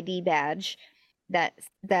work ID badge that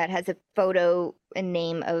has a photo and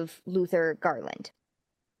name of Luther Garland.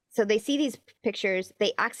 So they see these pictures,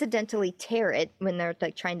 they accidentally tear it when they're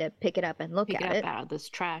like trying to pick it up and look at it. Out of this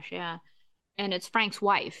trash, yeah. And it's Frank's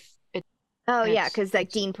wife. Oh yeah, because like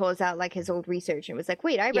Dean pulls out like his old research and was like,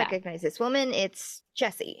 "Wait, I recognize this woman. It's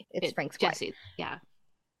Jessie. It's Frank's Jessie. Wife." Yeah.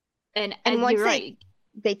 And once you're right.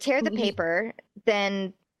 They tear the paper,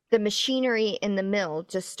 then the machinery in the mill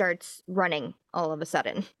just starts running all of a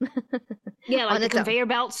sudden. Yeah, like the conveyor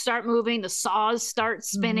belts start moving, the saws start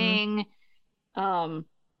spinning.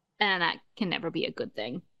 And that can never be a good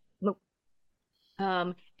thing. Nope.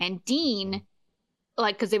 And Dean,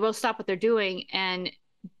 like, because they both stop what they're doing, and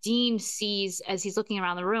Dean sees, as he's looking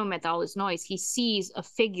around the room at all this noise, he sees a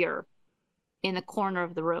figure in the corner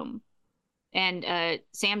of the room. And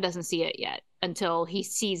Sam doesn't see it yet until he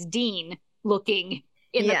sees Dean looking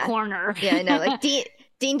in the corner. Yeah, I know. Like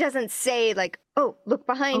Dean doesn't say like, "Oh, look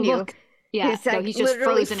behind you." Look. Yeah, he's, like, he's just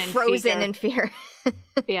frozen in fear.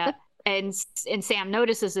 Yeah. And Sam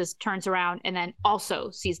notices this, turns around, and then also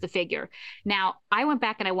sees the figure. Now, I went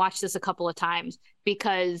back and I watched this a couple of times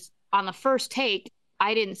because on the first take,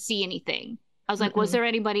 I didn't see anything. I was like, was there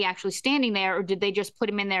anybody actually standing there, or did they just put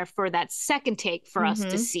him in there for that second take for us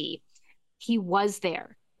to see? He was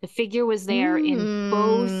there. The figure was there in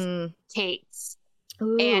both takes.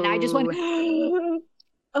 Ooh. And I just went,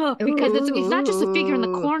 oh, because it's not just a figure in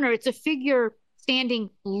the corner, it's a figure standing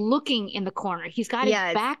looking in the corner. He's got his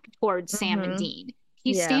back towards Sam and Dean.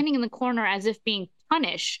 He's standing in the corner as if being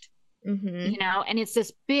punished, you know, and it's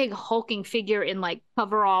this big hulking figure in like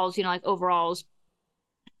coveralls, you know, like overalls,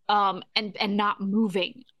 and not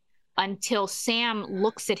moving until Sam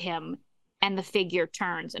looks at him and the figure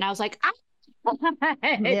turns. And I was like,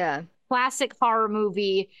 yeah, classic horror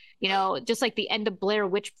movie, you know, just like the end of Blair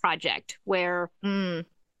Witch Project, where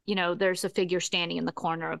you know, there's a figure standing in the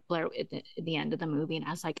corner of Blair at the end of the movie. And I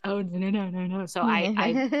was like, oh, no. So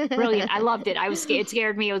I brilliant. I loved it. I was scared. It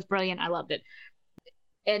scared me. It was brilliant. I loved it.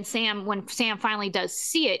 And Sam, when Sam finally does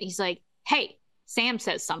see it, he's like, hey, Sam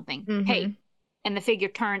says something. Hey. And the figure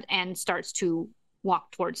turns and starts to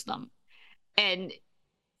walk towards them. And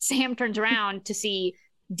Sam turns around to see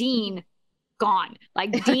Dean gone.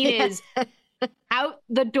 Like Dean is out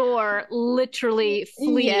the door, literally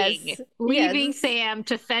fleeing, leaving Sam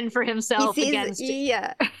to fend for himself against.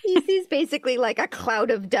 Yeah, he sees basically like a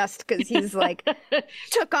cloud of dust because he's like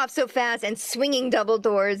took off so fast and swinging double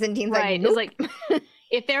doors, and Dean's like, nope. It's like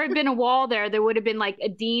if there had been a wall there would have been like a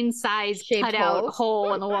Dean-sized cutout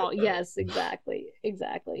hole in the wall. Yes, exactly.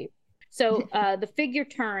 So the figure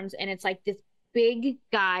turns, and it's like this big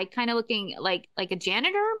guy, kind of looking like a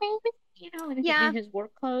janitor, maybe, you know, in his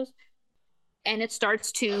work clothes. And it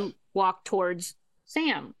starts to walk towards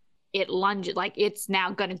Sam. It lunges, like it's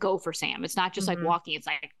now going to go for Sam. It's not just like walking. It's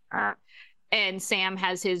like, and Sam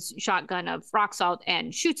has his shotgun of rock salt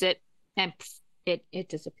and shoots it, and it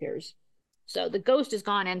disappears. So the ghost is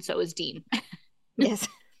gone, and so is Dean. Yes.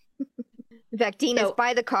 In fact, Dean is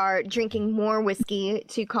by the car drinking more whiskey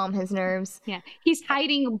to calm his nerves. Yeah. He's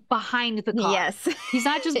hiding behind the car. Yes. He's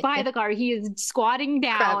not just by the car. He is squatting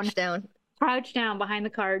down. Crouched down behind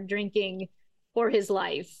the car, drinking for his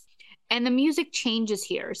life. And the music changes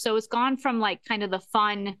here. So it's gone from like kind of the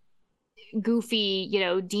fun, goofy, you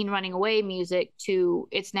know, Dean running away music to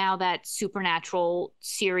it's now that supernatural,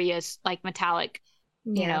 serious, like metallic,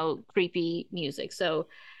 you know, creepy music. So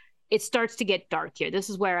it starts to get dark here. This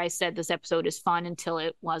is where I said this episode is fun until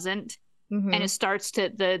it wasn't. And it starts to,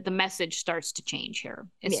 the message starts to change here.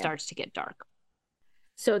 It starts to get dark.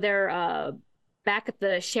 So they're back at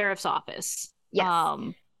the sheriff's office. Yes.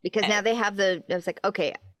 Because now they have I was like,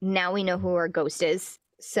 okay, now we know who our ghost is.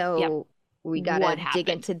 So we got to dig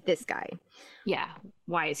into this guy. Yeah.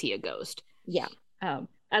 Why is he a ghost? Yeah.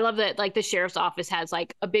 I love that, like, the sheriff's office has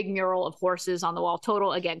like a big mural of horses on the wall.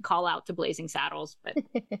 Total, again, call out to Blazing Saddles. But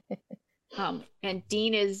and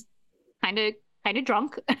Dean is kind of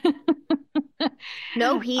drunk.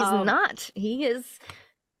 No, he's not.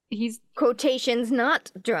 He's quotations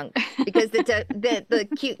not drunk, because the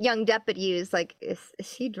cute young deputy is like, is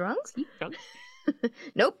he drunk? Is he drunk?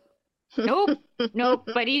 Nope.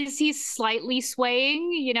 But he's slightly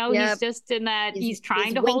swaying, you know. He's just in that he's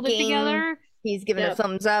trying to hold it together. He's giving a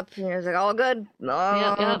thumbs up. You know, he's like, all good.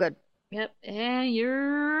 All good. Yep. And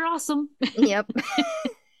you're awesome. Yep.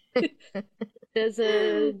 Does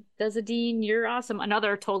a Dean, you're awesome.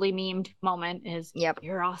 Another totally memed moment is,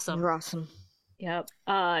 you're awesome. You're awesome. Yep.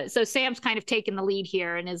 So Sam's kind of taking the lead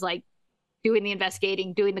here and is like doing the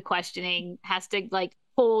investigating, doing the questioning, has to like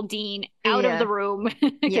pull Dean out of the room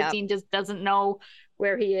because Dean just doesn't know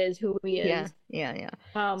where he is, who he Yeah, is. yeah.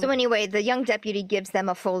 So Um, anyway, the young deputy gives them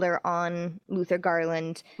a folder on Luther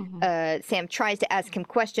Garland. mhm, Sam tries to ask him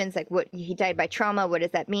questions like, "What he died by trauma? What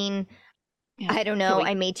does that mean?" yeah. I don't Can know. we?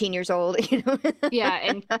 I'm 18 years old. You know. Yeah,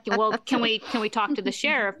 and well, can we talk to the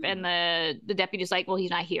sheriff? And the deputy's like, well,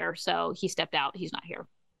 he's not here, so he stepped out. He's not here.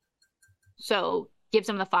 So gives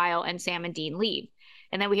him the file, and Sam and Dean leave.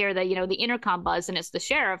 And then we hear the intercom buzz, and it's the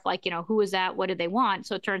sheriff. Like, who is that? What did they want?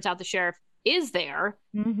 So it turns out the sheriff is there.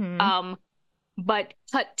 Mm-hmm. But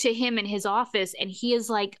cut to him in his office, and he is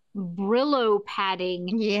like Brillo padding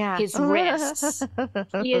Yeah. his wrists.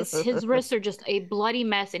 His wrists are just a bloody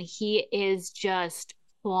mess, and he is just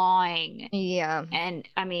clawing, Yeah. and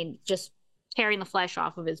I mean, just tearing the flesh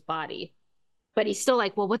off of his body. But he's still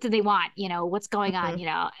like, well, what do they want? What's going on?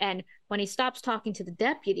 And when he stops talking to the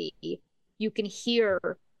deputy, you can hear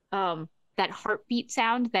that heartbeat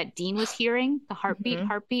sound that Dean was hearing, the heartbeat.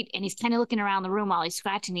 And he's kind of looking around the room while he's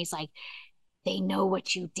scratching. He's like, they know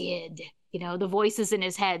what you did. The voices in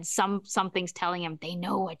his head, something's telling him they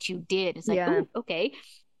know what you did. It's like, Yeah. oh, okay.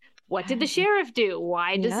 What did the sheriff do?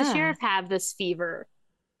 Why does the Yeah. sheriff have this fever?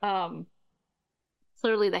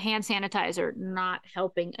 Clearly the hand sanitizer not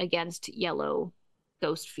helping against yellow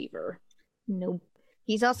ghost fever. Nope.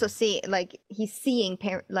 He's also seeing like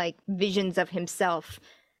visions of himself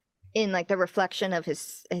in like the reflection of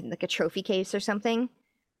his in like a trophy case or something.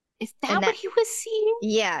 Is that what he was seeing?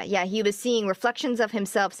 Yeah. He was seeing reflections of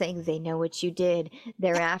himself saying, "They know what you did.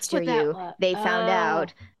 They're That's after what that you. was. They found Oh.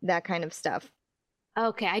 out." That kind of stuff.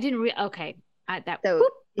 Okay, I didn't okay. So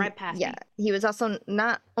whoop, right past me. yeah, he was also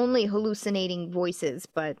not only hallucinating voices,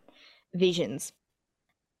 but visions.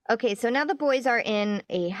 Okay, so now the boys are in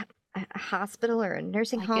a hospital or a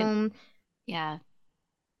nursing Like home. Yeah.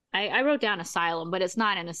 I wrote down asylum, but it's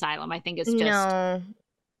not an asylum. I think it's just No.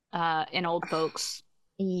 an old folks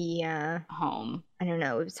Yeah. home. I don't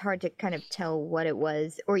know. It was hard to kind of tell what it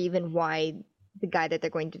was or even why the guy that they're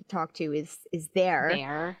going to talk to is there.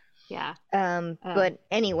 There. Yeah. But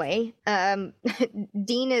anyway,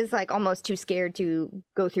 Dean is like almost too scared to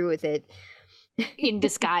go through with it. In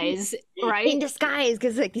disguise, right? In disguise,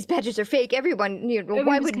 because like these badges are fake. Everyone,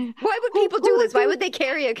 why would people do this? Why would they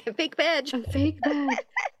carry a fake badge? A fake badge.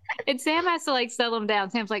 And Sam has to like settle him down.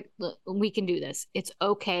 Sam's like, look, we can do this. It's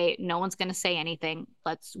okay. No one's gonna say anything.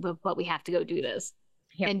 But we have to go do this.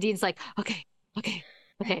 Yep. And Dean's like, okay.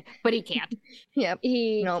 But he can't. Yep.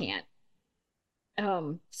 He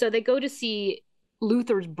can't. So they go to see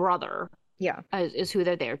Luther's brother. Yeah. Is who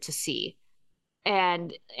they're there to see.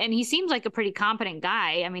 And he seems like a pretty competent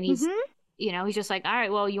guy. I mean, he's he's just like, all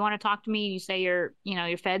right, well, you want to talk to me? You say your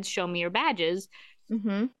feds, show me your badges.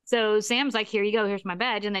 Mm-hmm. So Sam's like, here you go, here's my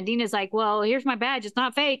badge. And then Dina's like, well, here's my badge, it's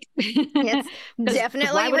not fake. It's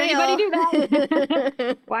definitely why would real. anybody do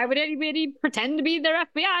that? Why would anybody pretend to be their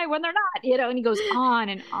FBI when they're not? And he goes on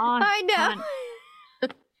and on. I know. On.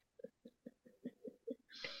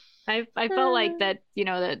 I felt like that,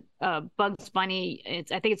 that Bugs Bunny,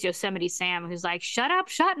 I think it's Yosemite Sam, who's like,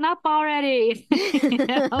 shutting up already.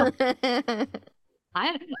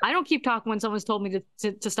 I don't keep talking when someone's told me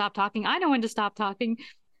to stop talking. I know when to stop talking.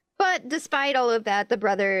 But despite all of that, the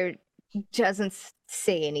brother doesn't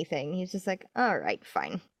say anything. He's just like, all right,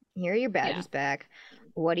 fine. Here are your badges back.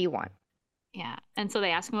 What do you want? Yeah. And so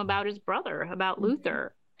they ask him about his brother, about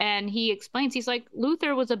Luther. And he explains, he's like,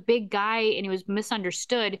 Luther was a big guy and he was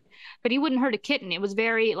misunderstood, but he wouldn't hurt a kitten. It was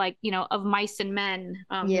very like, of mice and men.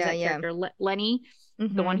 Character, Lenny,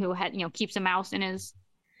 the one who had, keeps a mouse in his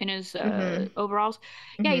overalls.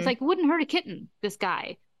 Yeah, he's like, wouldn't hurt a kitten, this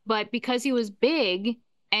guy. But because he was big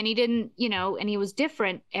and he didn't, and he was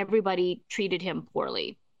different, everybody treated him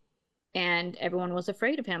poorly. And everyone was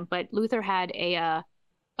afraid of him. But Luther had a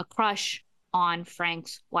crush on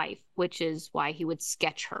Frank's wife, which is why he would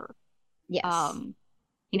sketch her. Yes.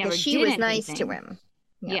 Because she was nice to him.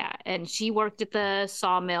 Yeah, and she worked at the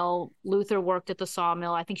sawmill. Luther worked at the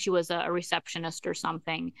sawmill. I think she was a receptionist or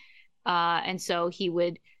something. And so he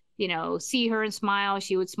would, see her and smile.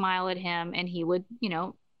 She would smile at him, and he would,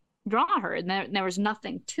 draw her. And there was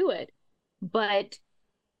nothing to it. But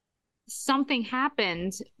something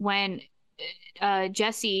happened when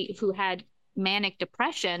Jessie, who had manic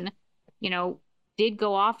depression, did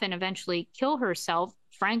go off and eventually kill herself.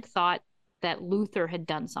 Frank thought that Luther had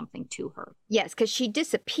done something to her. Yes, because she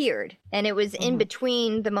disappeared. And it was in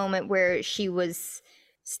between the moment where she was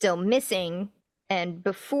still missing and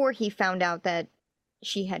before he found out that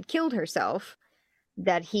she had killed herself,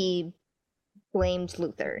 that he blamed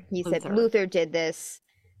Luther. He said, Luther did this,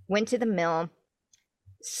 went to the mill,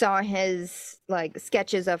 saw his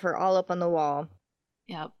sketches of her all up on the wall.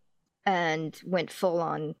 Yep. And went full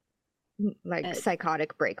on like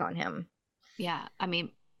psychotic break on him. Yeah, I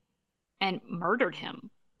mean, and murdered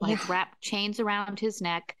him, like wrapped chains around his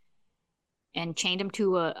neck and chained him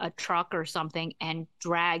to a truck or something and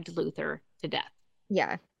dragged Luther to death.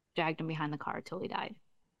 Yeah. Dragged him behind the car till he died.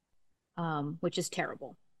 Which is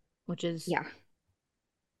terrible. Which is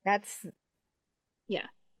That's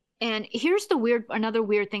And here's another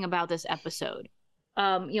weird thing about this episode.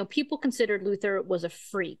 People considered Luther was a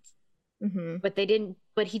freak. Mm-hmm.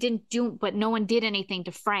 But no one did anything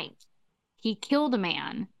to Frank. He killed a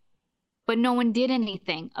man, but no one did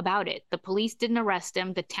anything about it. The police didn't arrest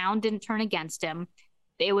him. The town didn't turn against him.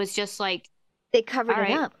 It was just like, they covered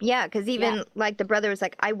it up. Yeah, because even like the brother was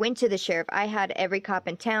like, I went to the sheriff. I had every cop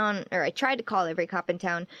in town, or I tried to call every cop in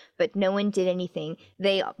town, but no one did anything.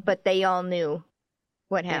 They all knew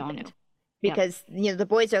what happened. Because the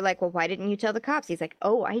boys are like, well, why didn't you tell the cops? He's like,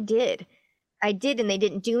 oh, I did, and they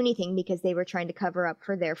didn't do anything because they were trying to cover up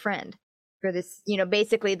for their friend, for this,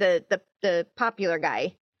 basically the popular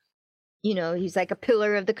guy. He's like a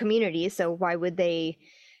pillar of the community, so why would they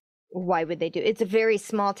do it? It's a very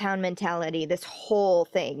small town mentality, this whole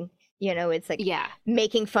thing. It's like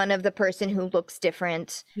making fun of the person who looks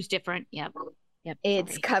different, who's different. Yep.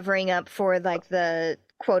 It's covering up for like the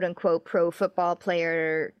quote unquote pro football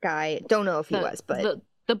player guy. Don't know if he was, but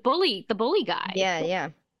the bully guy. Yeah.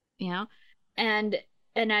 And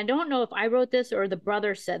I don't know if I wrote this or the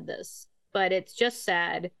brother said this, but it's just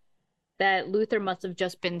sad that Luther must have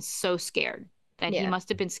just been so scared that he must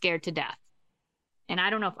have been scared to death. And I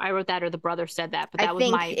don't know if I wrote that or the brother said that, but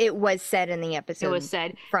it was said in the episode. It was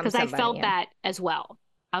said because I felt that as well.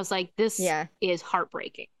 I was like, this is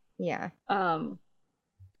heartbreaking. Yeah.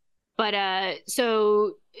 But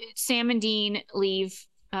so Sam and Dean leave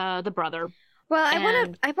the brother. Well,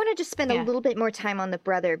 I want to just spend a little bit more time on the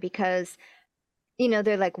brother because,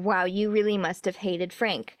 they're like, wow, you really must have hated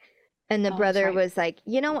Frank. And the brother was like,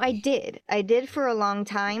 I did for a long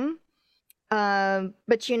time.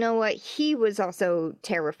 But you know what? He was also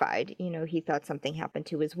terrified. He thought something happened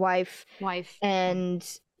to his wife. And,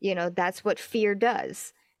 that's what fear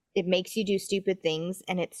does. It makes you do stupid things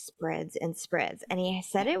and it spreads and spreads. And he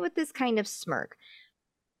said it with this kind of smirk.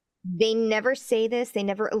 They never say this. They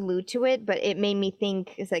never allude to it, but it made me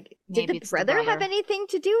think, it's like, did the brother have anything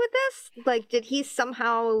to do with this? Like, did he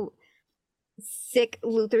somehow sick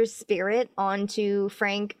Luther's spirit onto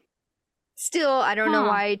Frank? Still, I don't know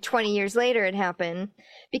why 20 years later it happened,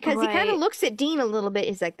 because he kind of looks at Dean a little bit.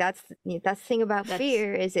 He's like, that's the thing about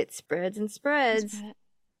fear, is it spreads and spreads.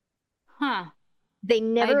 They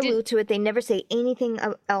never allude to it. They never say anything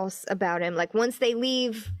else about him. Like, once they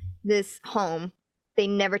leave this home, they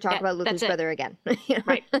never talk about Luther's brother again.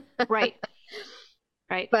 Right.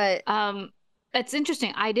 But that's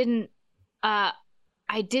interesting. I didn't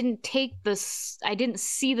take this. I didn't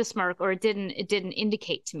see the smirk, or it didn't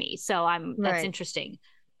indicate to me. So that's interesting.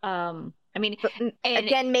 I mean,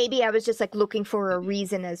 again, maybe I was just like looking for a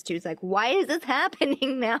reason as to, like, why is this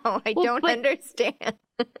happening now? I don't understand.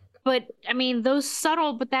 But I mean, those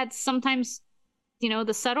subtle, but that's sometimes,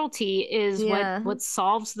 the subtlety is what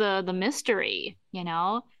solves the mystery,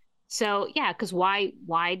 So yeah, because why?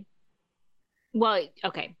 Well,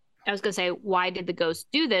 okay. I was going to say, why did the ghost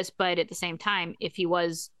do this? But at the same time, if he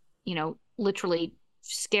was, literally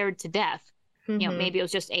scared to death, maybe it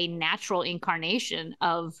was just a natural incarnation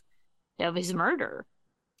of his murder.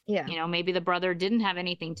 Yeah. Maybe the brother didn't have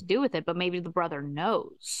anything to do with it, but maybe the brother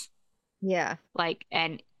knows. Yeah. Like,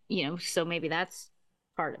 and, so maybe that's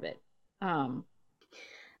part of it.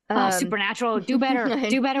 Supernatural. Do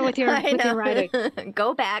better with your writing.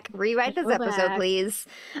 Go back, rewrite this episode, please.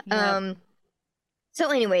 Yep. So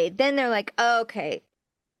anyway, then they're like, oh, okay,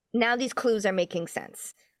 now these clues are making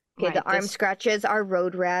sense. Okay, the arm scratches are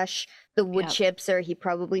road rash. The wood chips are, he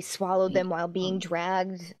probably swallowed them while being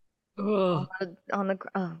dragged on the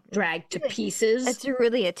dragged to pieces. It's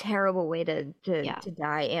really a terrible way to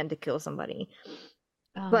die and to kill somebody.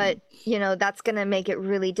 But, that's going to make it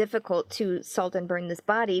really difficult to salt and burn this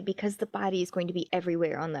body, because the body is going to be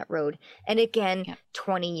everywhere on that road. And again,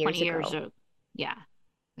 20 years ago. Yeah.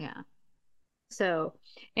 So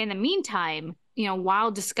in the meantime,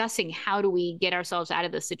 while discussing how do we get ourselves out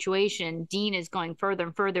of the situation, Dean is going further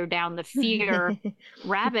and further down the fear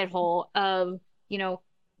rabbit hole of,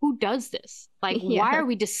 who does this? Like, why are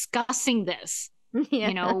we discussing this?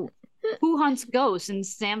 Who hunts ghosts? And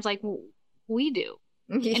Sam's like, well, we do.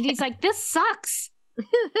 And he's like, this sucks.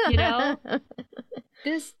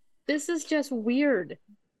 This is just weird.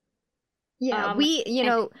 Yeah,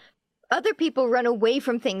 other people run away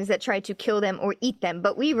from things that try to kill them or eat them,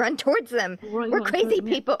 but we run towards them. We're crazy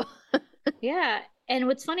people. Yeah. And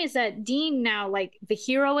what's funny is that Dean now, like the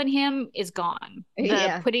hero in him is gone.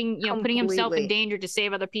 The putting himself in danger to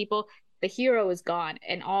save other people, the hero is gone.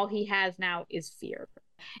 And all he has now is fear.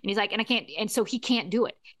 And he's like, so he can't do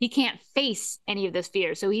it. He can't face any of this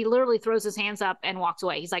fear. So he literally throws his hands up and walks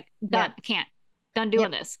away. He's like, done, done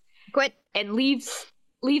doing this. Quit. And leaves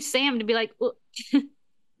Sam to be like, well,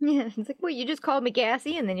 yeah. It's like, well, you just called me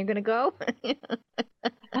gassy and then you're gonna go.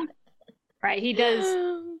 Right. He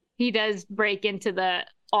does break into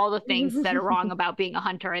all the things that are wrong about being a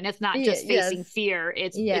hunter, and it's not just facing fear.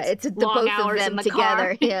 It's the long both hours of them in the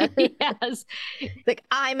together. Car. Yeah. Yes. Like,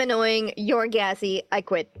 I'm annoying, you're gassy, I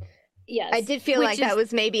quit. Yes. I did feel like that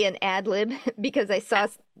was maybe an ad lib because I saw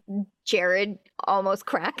Jared almost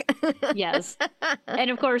crack. Yes. And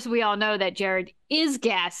of course, we all know that Jared is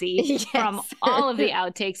gassy from all of the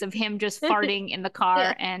outtakes of him just farting in the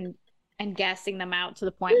car and gassing them out to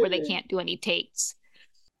the point where they can't do any takes.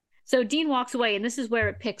 So Dean walks away, and this is where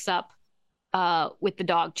it picks up with the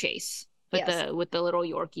dog chase, with the little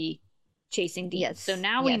Yorkie chasing Dean. Yes. So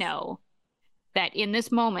now we know that in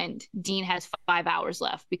this moment, Dean has 5 hours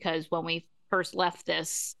left, because when we first left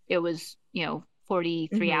this, it was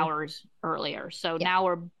 43 hours earlier. So now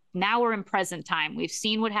we're in present time. We've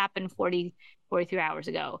seen what happened 43 hours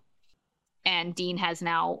ago, and Dean has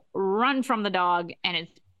now run from the dog and is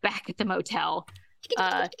back at the motel.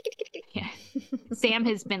 Sam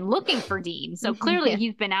has been looking for Dean, so clearly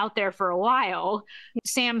he's been out there for a while.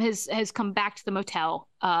 Sam has come back to the motel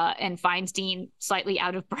and finds Dean slightly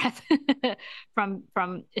out of breath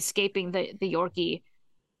from escaping the Yorkie,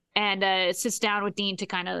 and sits down with Dean to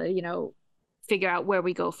kind of figure out where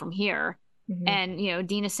we go from here. And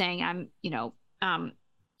Dean is saying, I'm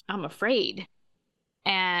afraid,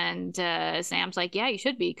 and Sam's like, yeah, you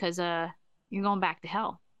should be, because you're going back to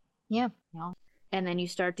hell. Yeah. And then you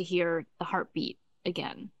start to hear the heartbeat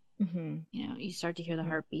again. You start to hear the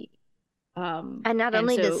heartbeat. And not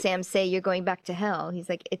only does Sam say you're going back to hell, he's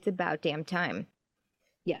like, it's about damn time.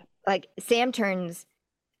 Yeah. Like, Sam turns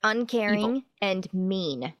uncaring Evil. And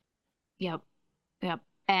mean. Yep.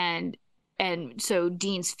 And so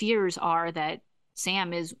Dean's fears are that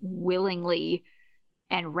Sam is willingly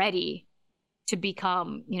and ready to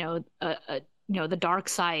become, the dark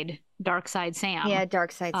side Sam. Yeah,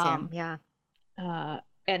 dark side Sam. Yeah.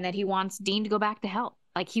 And that he wants Dean to go back to hell.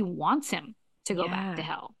 Like, he wants him to go back to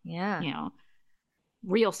hell. Yeah.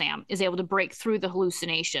 Real Sam is able to break through the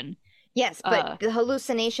hallucination. Yes, but the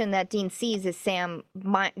hallucination that Dean sees is Sam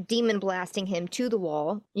demon blasting him to the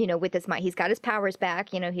wall, with his mind. He's got his powers back,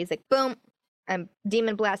 he's like, boom, I'm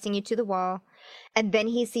demon blasting you to the wall. And then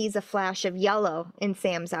he sees a flash of yellow in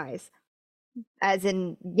Sam's eyes, as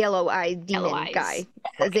in yellow-eyed demon guy,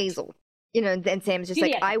 Azazel. And Sam's just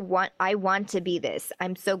like, I want to be this.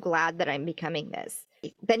 I'm so glad that I'm becoming this.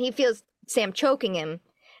 Then he feels Sam choking him.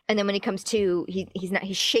 And then when he comes to,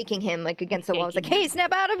 he's shaking him like against the wall. He's like, hey,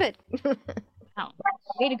 snap out of it. Wow.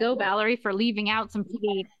 Way to go, Valerie, for leaving out some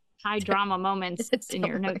pretty high drama moments in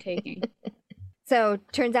your note taking. So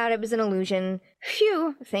turns out it was an illusion.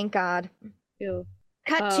 Phew, thank God. Phew.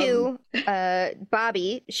 Cut to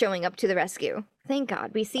Bobby showing up to the rescue. Thank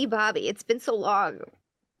God. We see Bobby. It's been so long.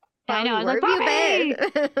 I know. I was like, Bobby!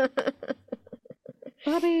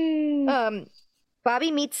 Bobby!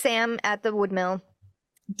 Bobby meets Sam at the woodmill.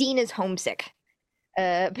 Dean is homesick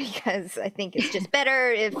because I think it's just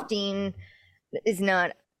better if Dean is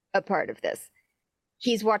not a part of this.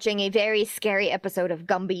 He's watching a very scary episode of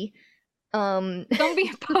Gumby. Gumby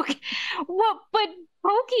and Pokey. What? But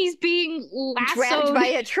Pokey's being lassoed dragged by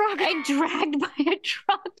a truck.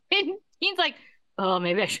 And Dean's like, oh,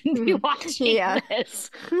 maybe I shouldn't be watching this.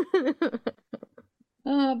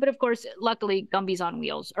 But of course, luckily, Gumby's on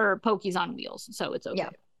wheels, or Pokey's on wheels, so it's okay.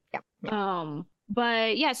 Yeah.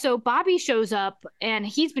 But yeah, so Bobby shows up, and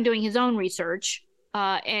he's been doing his own research,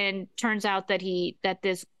 and turns out that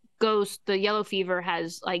this ghost, the yellow fever,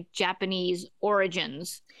 has like Japanese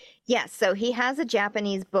origins. Yes, so he has a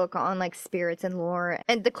Japanese book on like spirits and lore,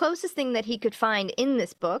 and the closest thing that he could find in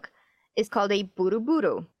this book is called a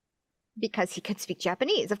Buruburu, because he can speak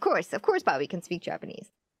Japanese. Of course, Bobby can speak Japanese.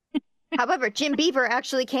 However, Jim Beaver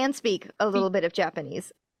actually can speak a little bit of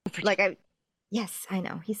Japanese. Yes, I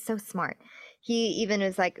know. He's so smart. He even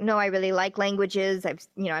is like, no, I really like languages.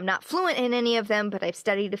 I'm not fluent in any of them, but I've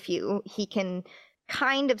studied a few. He can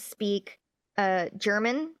kind of speak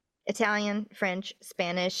German, Italian, French,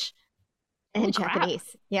 Spanish, and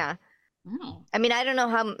Japanese. Yeah. Oh. I mean, I don't know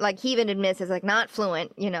how, like, he even admits it's like not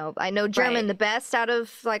fluent, I know German the best out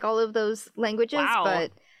of like all of those languages,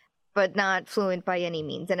 but not fluent by any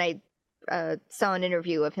means. And I saw an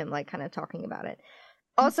interview of him like kind of talking about it.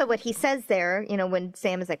 also what he says there, when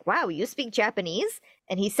Sam is like, wow, you speak Japanese,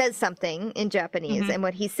 and he says something in Japanese, Mhm. and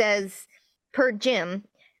what he says per Jim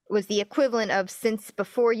was the equivalent of since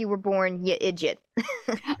before you were born, you idiot.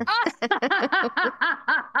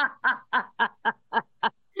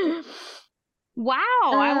 Wow,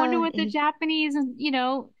 I wonder what the Yeah, Japanese,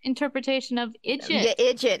 interpretation of idiot.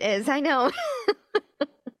 idiot is, I know.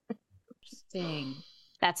 Interesting.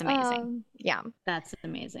 That's amazing. Yeah. That's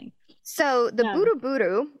amazing. So the Yeah.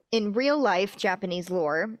 Buruburu in real life Japanese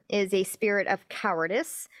lore is a spirit of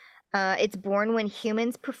cowardice. It's born when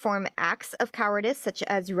humans perform acts of cowardice, such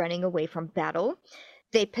as running away from battle.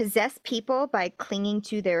 They possess people by clinging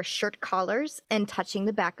to their shirt collars and touching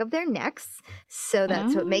the back of their necks. So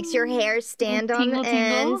that's what makes your hair stand on Tingle,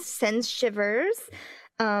 end, tingle. sends shivers.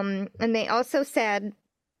 And they also said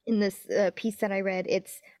in this piece that I read,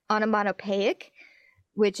 it's onomatopoeic,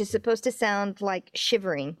 which is supposed to sound like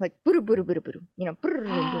shivering, like buru buru buru buru,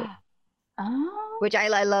 Oh, which I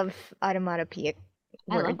love onomatopoeic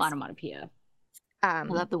I love words. onomatopoeia. I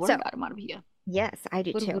love the word onomatopoeia. Yes, I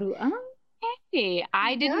do too. Hey,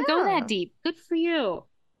 I didn't go that deep. Good for you.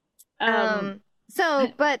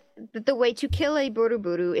 But the way to kill a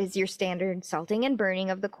buru is your standard salting and burning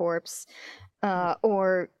of the corpse,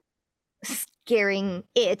 or scaring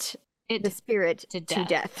the spirit to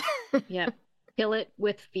death. Yep. Kill it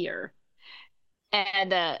with fear.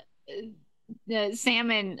 And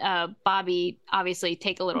Sam and Bobby obviously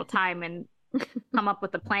take a little time and come up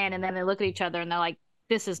with a plan, and then they look at each other and they're like,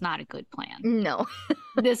 this is not a good plan. No.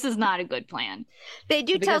 This is not a good plan. They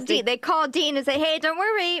do tell Dean. They call Dean and say, hey, don't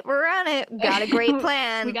worry, we're on it. Got a great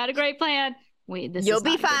plan. We got a great plan. You'll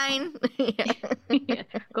be fine. Yeah.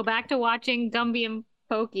 Go back to watching Gumby and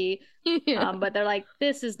Pokey. Yeah. But they're like,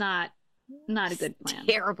 this is not a good plan.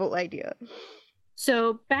 Terrible idea.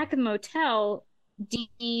 So back in the motel,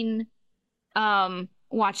 Dean,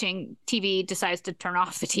 watching TV, decides to turn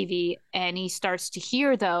off the TV, and he starts to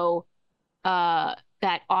hear, though,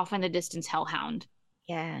 that off in the distance hellhound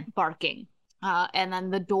barking. And then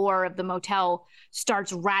the door of the motel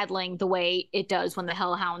starts rattling the way it does when the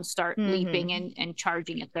hellhounds start leaping and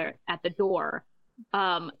charging at the door.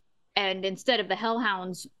 And instead of the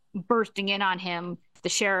hellhounds bursting in on him, the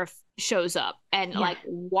sheriff shows up and like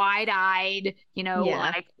wide-eyed,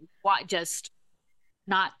 like what, just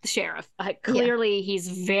not the sheriff. Clearly he's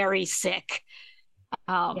very sick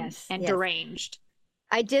and deranged.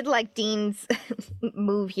 I did like Dean's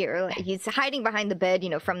move here. Like, he's hiding behind the bed,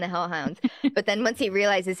 from the hellhounds. But then once he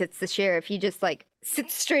realizes it's the sheriff, he just like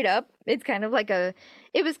sits straight up. It's kind of like it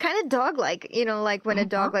was kind of dog-like, like when a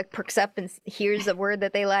dog like perks up and hears a word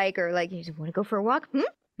that they like, or like, you want to go for a walk?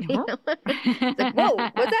 It's like, whoa,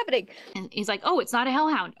 what's happening? And he's like, oh, it's not a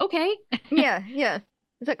hellhound. Okay. Yeah.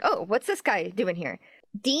 It's like, oh, what's this guy doing here?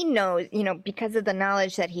 Dean knows, because of the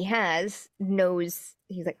knowledge that he knows.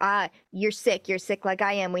 He's like, you're sick like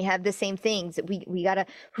I am. We have the same things. We gotta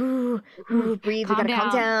breathe. We gotta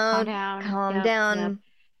calm down. Yep.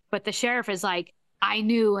 But the sheriff is like, I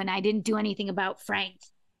knew, and I didn't do anything about Frank.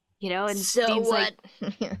 And so Dean's what?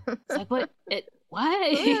 It's like, what?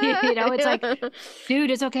 What? It's like,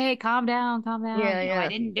 dude, it's okay. Calm down. I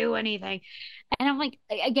didn't do anything. And I'm like,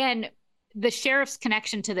 again, the sheriff's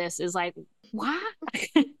connection to this is like, what?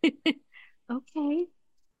 Okay.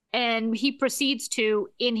 And he proceeds to,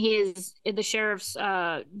 in the sheriff's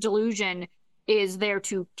delusion, is there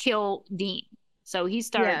to kill Dean. So he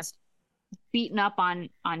starts beating up on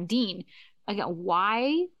Dean. Again,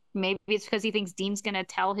 why? Maybe it's because he thinks Dean's going to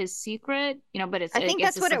tell his secret, but I think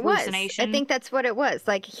that's what it was. I think that's what it was.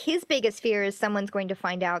 Like, his biggest fear is someone's going to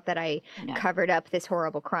find out that I covered up this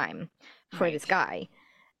horrible crime for this guy.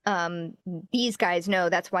 These guys know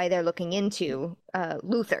that's why they're looking into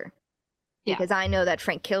Luther. Because I know that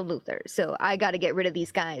Frank killed Luther, so I got to get rid of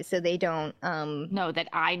these guys so they don't know that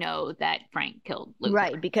I know that Frank killed Luther.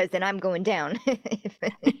 Right, because then I'm going down.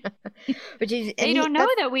 They don't know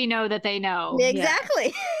that we know that they know.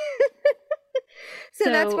 Exactly. So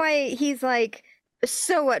that's why he's like,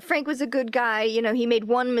 so what? Frank was a good guy. He made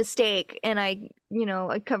one mistake, and I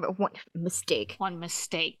covered one mistake. One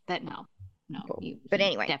mistake that no. But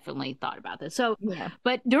anyway, definitely thought about this. So,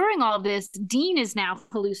 but during all of this, Dean is now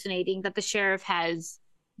hallucinating that the sheriff has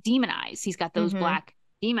demon eyes. He's got those black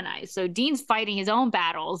demon eyes. So Dean's fighting his own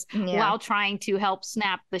battles while trying to help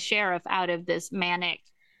snap the sheriff out of this manic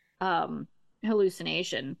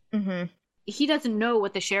hallucination. He doesn't know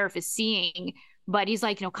what the sheriff is seeing, but he's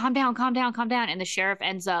like, calm down. And the sheriff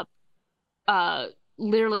ends up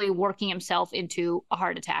literally working himself into a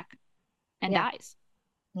heart attack and dies.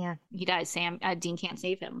 Yeah, he dies. Dean can't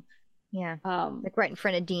save him. Yeah, like right in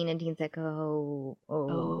front of Dean, and Dean's like, oh,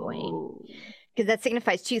 because because that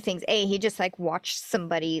signifies two things. A, he just like watched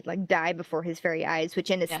somebody like die before his very eyes, which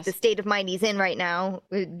in Yes. the state of mind he's in right now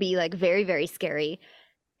would be like very, very scary.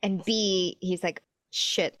 And B, he's like,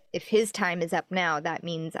 shit, if his time is up now, that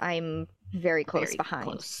means I'm very close behind.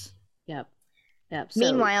 Close. Yep.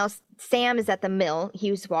 Meanwhile, Sam is at the mill. He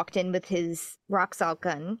was walked in with his rock salt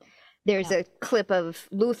gun. There's a clip of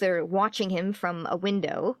Luther watching him from a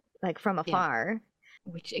window, like from afar.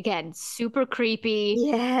 Which, again, super creepy.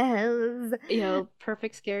 Yes.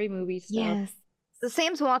 Perfect scary movie stuff. Yes. So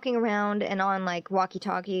Sam's walking around and on like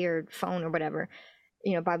walkie-talkie or phone or whatever.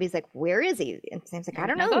 Bobby's like, where is he? And Sam's like, I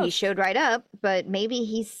don't know. He showed right up, but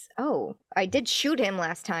maybe I did shoot him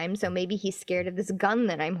last time, so maybe he's scared of this gun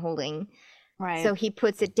that I'm holding. Right. So he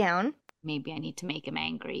puts it down. Maybe I need to make him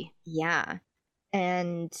angry. Yeah.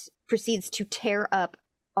 And proceeds to tear up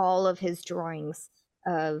all of his drawings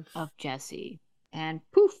of Jesse. And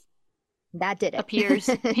poof. That did it. Appears.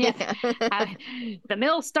 The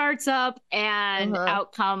mill starts up and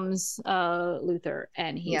out comes Luther,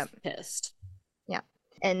 and he's pissed. Yeah.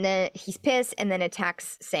 And then he's pissed and then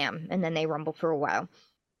attacks Sam, and then they rumble for a while.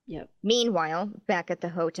 Yep. Meanwhile, back at the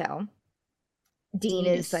hotel, Dean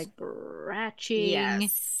is like scratching.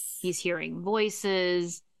 Yes. He's hearing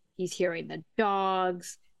voices. He's hearing the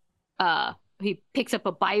dogs. He picks up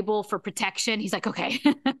a Bible for protection. He's like, okay.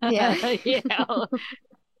 Yeah.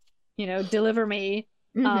 Deliver me.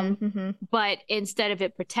 But instead of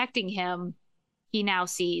it protecting him, he now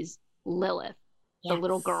sees Lilith, the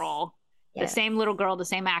little girl. The same little girl, the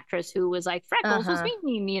same actress who was like, Freckles was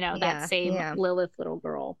mean, that same Lilith little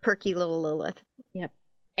girl. Perky little Lilith. Yep.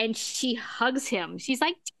 And she hugs him. She's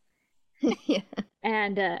like,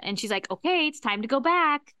 and she's like, okay, it's time to go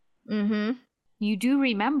back. You do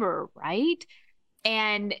remember, right?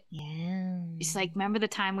 And she's like, remember the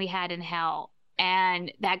time we had in hell?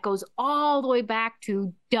 And that goes all the way back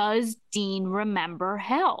to, does Dean remember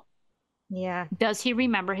hell? Yeah. Does he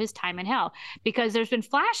remember his time in hell? Because there's been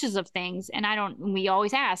flashes of things, and we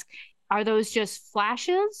always ask, are those just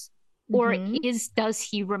flashes? Or does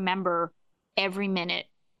he remember every minute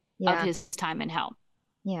of his time in hell?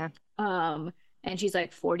 Yeah. And she's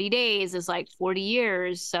like, 40 days is like 40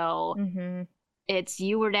 years. So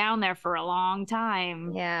you were down there for a long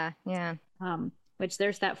time. Yeah. Yeah. Which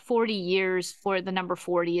there's that 40 years for the number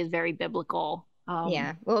 40 is very biblical.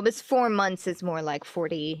 Yeah. Well, this 4 months is more like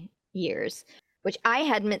 40 years, which I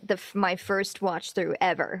had my first watch through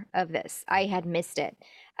ever of this. I had missed it.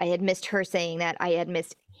 I had missed her saying that. I had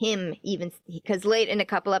missed him even, because late in a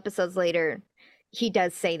couple episodes later, he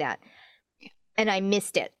does say that. And I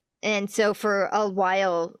missed it. And so for a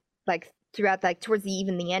while, like throughout, like towards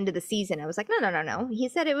even the end of the season, I was like, no. He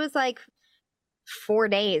said it was like 4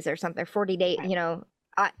 days or something, 40 days,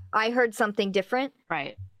 I heard something different.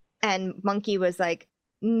 Right. And Monkey was like,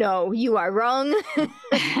 no, you are wrong. He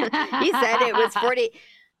said it was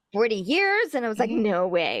 40 years. And I was like, no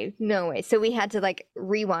way. So we had to like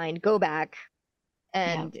rewind, go back.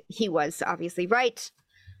 And he was obviously right.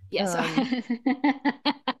 Yes.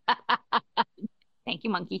 Thank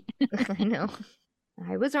you, Monkey. I know.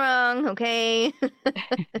 I was wrong. Okay.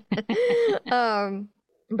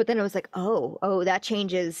 But then I was like, oh, that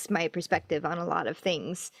changes my perspective on a lot of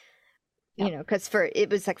things. Because it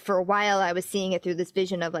was like for a while I was seeing it through this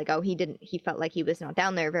vision of like, oh, he felt like he was not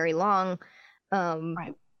down there very long.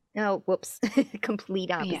 Right. Oh, whoops. Complete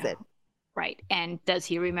opposite. Yeah. Right. And does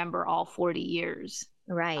he remember all 40 years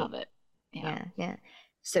of it? Yeah.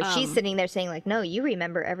 So she's sitting there saying like, no, you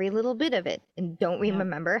remember every little bit of it and don't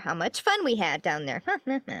remember how much fun we had down there.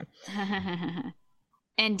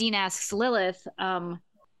 And Dean asks Lilith,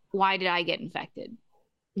 why did I get infected?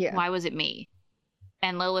 Yeah. Why was it me?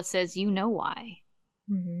 And Lilith says, you know why.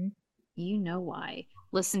 You know why.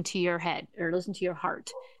 Listen to your head, or listen to your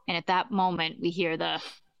heart. And at that moment, we hear the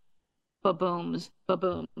ba-booms,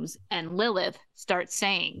 ba-booms. And Lilith starts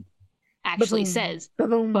saying, actually ba-boom, says,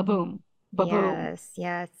 ba-boom, ba-boom, ba-boom.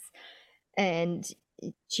 Yes. And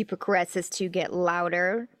she progresses to get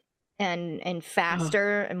louder and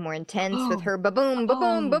faster and more intense with her ba-boom,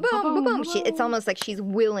 ba-boom, ba-boom, ba-boom. It's almost like she's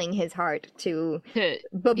willing his heart to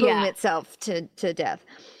ba-boom itself to death.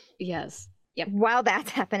 Yes. Yep. While that's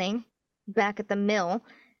happening, back at the mill,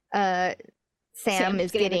 Sam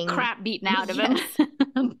is getting the crap beaten out of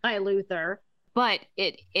him by Luther. But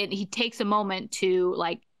he takes a moment to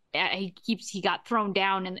like, he got thrown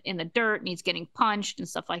down in the dirt and he's getting punched and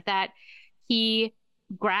stuff like that. He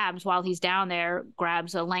grabs, while he's down there,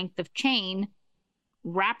 grabs a length of chain,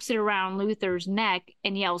 wraps it around Luther's neck,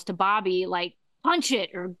 and yells to Bobby like, punch it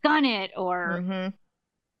or gun it or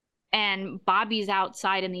and Bobby's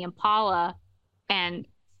outside in the Impala and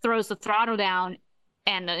throws the throttle down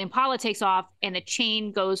and the Impala takes off, and the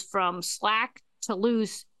chain goes from slack to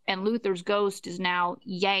loose, and Luther's ghost is now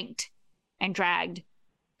yanked and dragged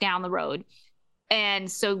down the road.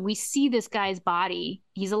 And so we see this guy's body,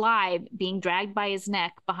 he's alive, being dragged by his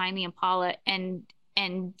neck behind the Impala, and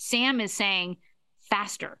Sam is saying,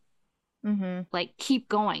 faster. Like, keep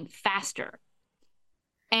going, faster.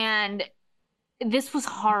 And this was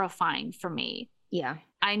horrifying for me. Yeah.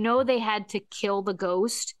 I know they had to kill the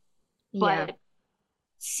ghost, but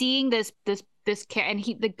seeing this and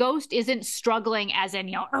the ghost isn't struggling as in,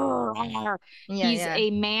 he's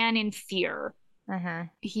a man in fear.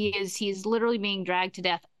 He's literally being dragged to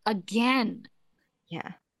death again.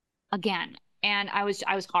 Again. And I was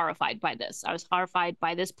horrified by this. I was horrified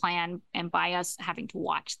by this plan and by us having to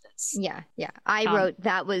watch this. I wrote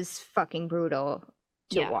that was fucking brutal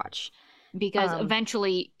to watch. Because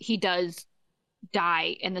eventually he does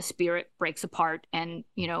die and the spirit breaks apart and,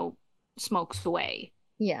 smokes away.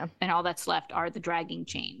 And all that's left are the dragging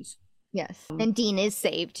chains. And Dean is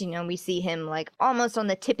saved. We see him like almost on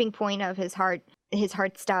the tipping point of his heart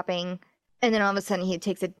stopping. And then all of a sudden he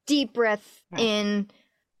takes a deep breath in.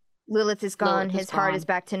 Lilith is gone. His heart is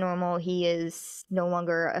back to normal. He is no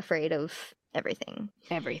longer afraid of everything.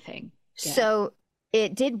 So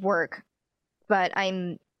it did work, but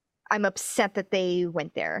I'm upset that they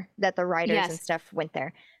went there, that the writers and stuff went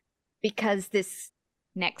there, because this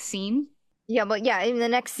next scene. In the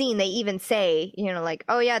next scene they even say, like,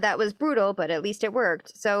 oh yeah, that was brutal, but at least it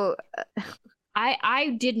worked. So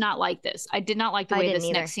I did not like this. I did not like the way this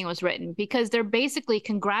next scene was written, because they're basically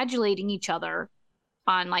congratulating each other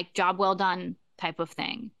on like job well done type of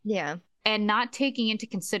thing. And not taking into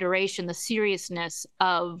consideration the seriousness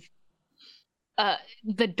of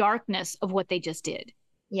the darkness of what they just did.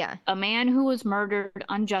 A man who was murdered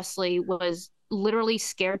unjustly was literally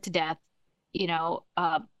scared to death,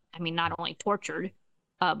 not only tortured,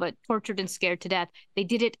 but tortured and scared to death. They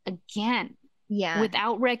did it again.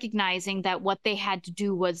 Without recognizing that what they had to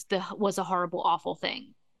do was a horrible, awful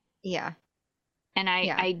thing. And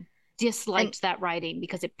I disliked that writing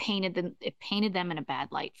because it painted them in a bad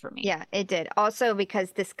light for me. It did. Also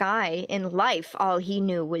because this guy in life, all he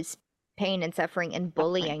knew was pain and suffering and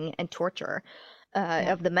bullying and torture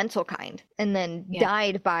of the mental kind, and then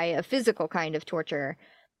died by a physical kind of torture.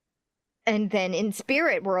 And then in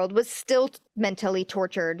spirit world was still mentally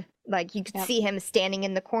tortured. Like you could see him standing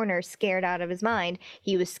in the corner, scared out of his mind.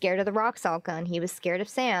 He was scared of the rock salt gun. He was scared of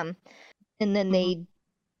Sam. And then they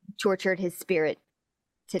tortured his spirit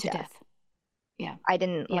to death. I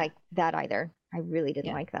didn't like that either. I really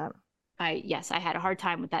didn't like that. I had a hard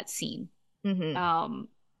time with that scene.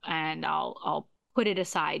 And I'll put it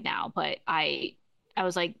aside now, but I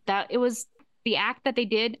was like, that it was the act that they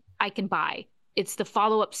did, I can buy. It's the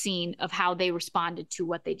follow-up scene of how they responded to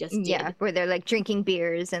what they just did. Where they're like drinking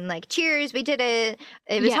beers and like, cheers, we did it.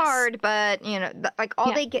 It was hard, but like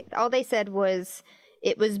all they said was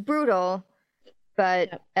it was brutal,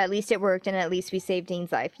 but at least it worked, and at least we saved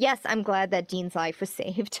Dean's life. Yes, I'm glad that Dean's life was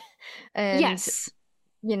saved. And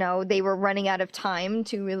they were running out of time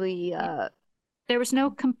to really there was no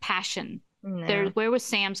compassion. No. Where was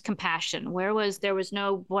Sam's compassion? There was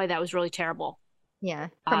no, boy, that was really terrible.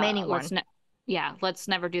 From anyone. Let's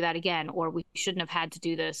never do that again, or we shouldn't have had to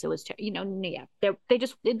do this. It was,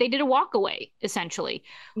 they did a walk away essentially,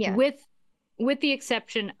 with the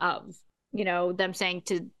exception of, them saying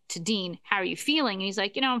to Dean, how are you feeling? And he's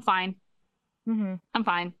like, I'm fine. I'm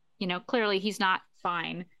fine. Clearly he's not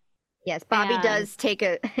fine. Yes. Bobby does take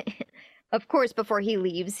of course, before he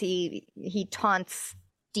leaves, he taunts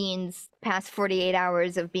Dean's past 48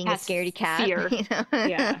 hours of being a scaredy cat. Fear.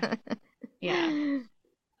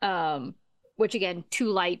 Which again, too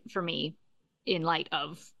light for me in light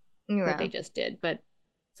of what they just did. But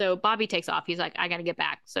so Bobby takes off. He's like, I got to get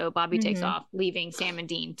back. So Bobby takes off, leaving Sam and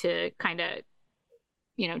Dean to kind of,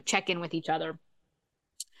 check in with each other.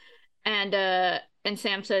 And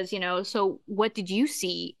Sam says, so what did you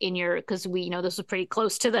see in your, because we this was pretty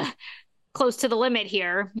close to the limit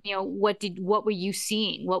here. What were you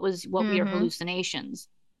seeing? What were your hallucinations?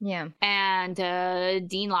 And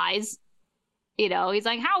Dean lies. He's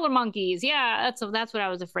like, howler monkeys. Yeah, that's what I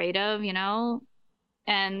was afraid of, and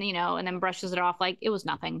then brushes it off like it was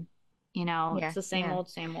nothing. It's the same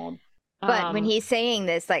old. But when he's saying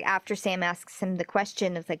this, like after Sam asks him the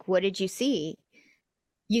question of like, what did you see?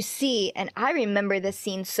 You see, and I remember this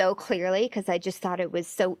scene so clearly because I just thought it was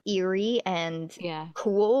so eerie and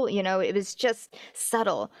cool. It was just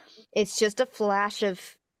subtle. It's just a flash of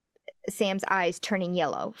Sam's eyes turning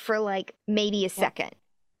yellow for like maybe a second.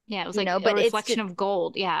 Yeah, it was like a reflection of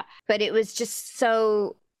gold. Yeah. But it was just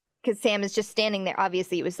so because Sam is just standing there.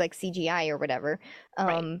 Obviously, it was like CGI or whatever.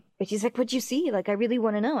 Right. But she's like, "What'd you see? Like, I really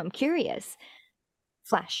want to know. I'm curious."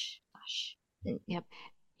 Flash, flash. Yep.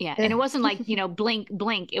 Yeah. And it wasn't like, blink,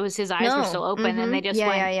 blink. It was his eyes were still No. open and they just Yeah,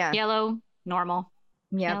 went yeah. yellow, normal,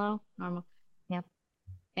 Yep. yellow, normal. Yep.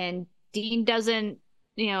 And Dean doesn't,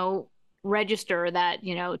 register that,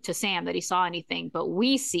 to Sam that he saw anything, but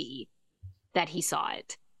we see that he saw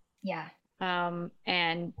it. Yeah.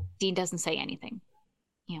 And Dean doesn't say anything.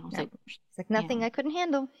 It's like nothing I couldn't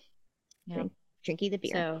handle. Yeah. Drinky the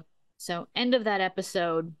beer. So end of that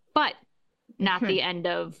episode, but not the end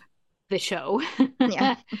of the show.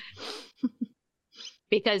 Yeah.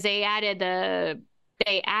 Because they added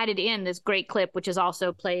in this great clip, which is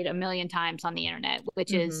also played a million times on the internet,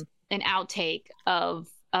 which is an outtake of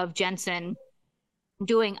Jensen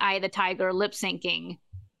doing "Eye of the Tiger" lip syncing,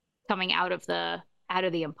 coming out of the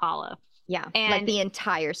Impala. Yeah, and like the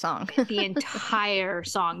entire song. The entire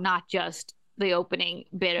song, not just the opening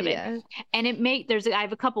bit of it. And I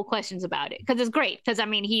have a couple questions about it, because it's great, because I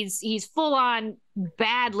mean he's full on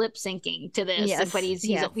bad lip syncing to this. Yes, but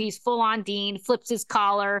he's full on Dean, flips his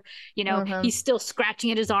collar, he's still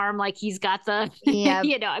scratching at his arm like he's got the I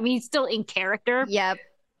mean he's still in character. Yep.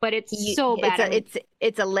 But it's so bad.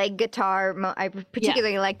 It's a leg guitar. I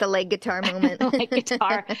particularly like the leg guitar moment. Leg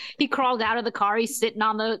guitar. He crawled out of the car. He's sitting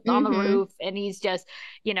on the roof, and he's just,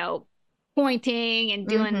 pointing and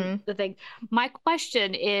doing the thing. My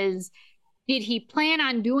question is, did he plan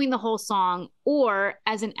on doing the whole song, or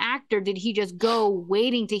as an actor, did he just go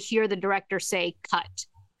waiting to hear the director say cut?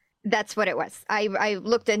 That's what it was. I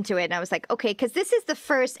looked into it and I was like, okay, because this is the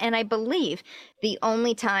first and I believe the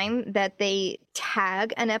only time that they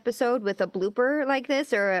tag an episode with a blooper like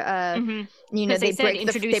this, or they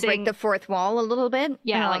break the fourth wall a little bit.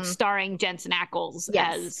 Yeah, like starring Jensen Ackles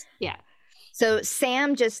as So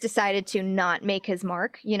Sam just decided to not make his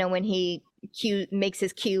mark. When he makes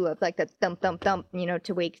his cue of like the thump thump thump,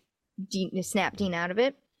 to wake snap Dean out of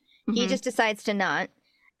it. He just decides to not,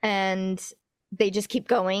 and they just keep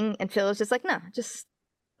going, and Phil is just like, no, just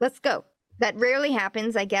let's go. That rarely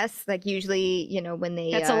happens, I guess. Like usually, when they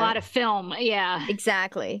that's a lot of film. Yeah,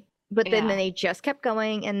 exactly. But then they just kept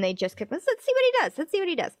going, and they just kept, let's see what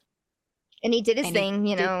he does. And he did his thing,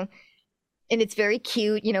 and it's very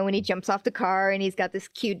cute, when he jumps off the car and he's got this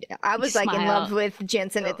cute. I was like in love with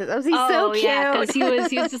Jensen. He's so cute. Yeah, because he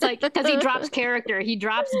was just like, because he drops character, he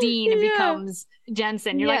drops Dean and becomes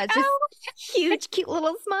Jensen. You're like, just huge, cute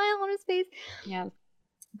little smile on his face. Yeah.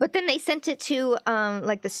 But then they sent it to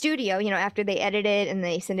like the studio, after they edit it, and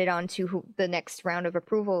they send it on to the next round of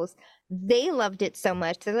approvals. They loved it so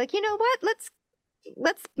much. They're like, you know what?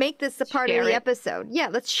 Let's make this a part of the episode. Yeah,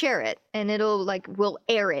 let's share it, and we'll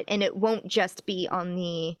air it, and it won't just be on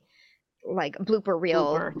the blooper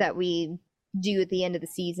reel that we do at the end of the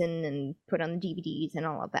season and put on the DVDs and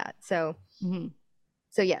all of that. So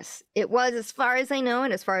so yes, it was, as far as I know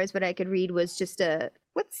and as far as what I could read, was just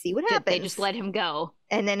let's see what happens. They just let him go,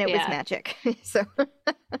 and then it was magic. So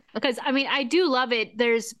because I mean I do love it.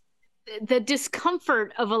 There's the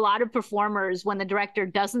discomfort of a lot of performers when the director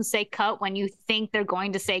doesn't say cut when you think they're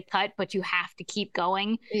going to say cut, but you have to keep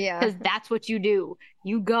going. Yeah. Because that's what you do.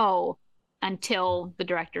 You go until the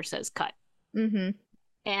director says cut.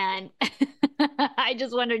 And I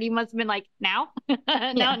just wondered, he must have been like, now?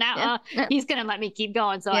 He's going to let me keep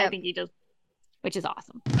going. So I think which is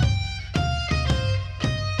awesome.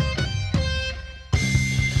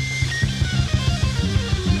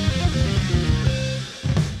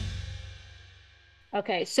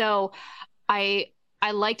 Okay, so I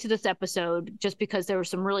liked this episode just because there were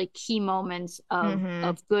some really key moments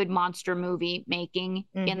of good monster movie making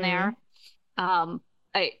in there. I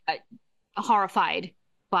horrified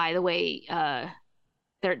by the way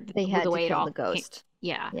they had to kill the ghost.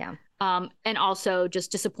 Yeah. And also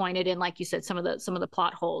just disappointed in, like you said, some of the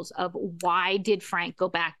plot holes of why did Frank go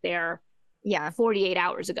back there 48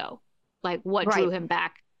 hours ago? Like what drew him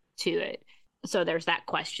back to it? So there's that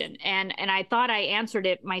question. And I thought I answered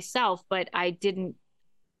it myself, but I didn't,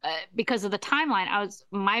 because of the timeline.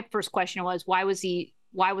 My first question was, why was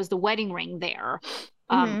the wedding ring there?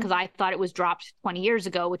 Because I thought it was dropped 20 years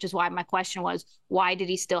ago, which is why my question was, why did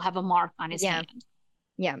he still have a mark on his hand?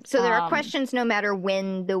 Yeah. So there are questions no matter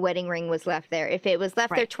when the wedding ring was left there. If it was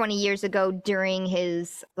left there 20 years ago during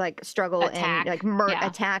his struggle and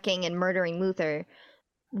attacking and murdering Luther,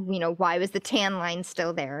 why was the tan line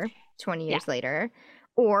still there 20 years later?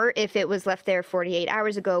 Or if it was left there 48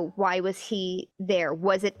 hours ago, why was he there?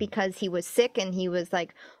 Was it because he was sick and he was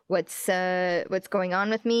like, what's going on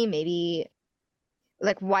with me? Maybe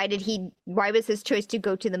Like, why was his choice to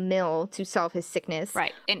go to the mill to solve his sickness?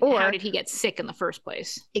 Right. And Or, how did he get sick in the first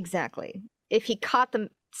place? exactly. If he caught the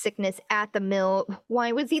sickness at the mill,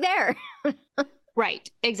 why was he there? Right.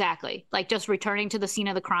 Exactly. Like just returning to the scene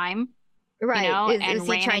of the crime, Right. and Is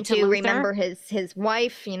he ran trying into to Luther. remember his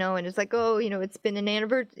wife, and it's like, oh, it's been an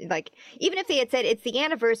anniversary. Like, even if they had said it's the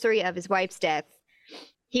anniversary of his wife's death,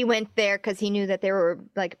 he went there because he knew that there were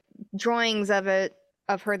like drawings of her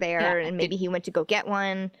there, and maybe he went to go get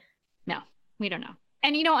one. No, we don't know.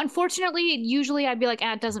 And unfortunately, usually I'd be like,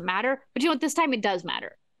 it doesn't matter. But what, this time it does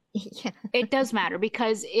matter. Yeah. It does matter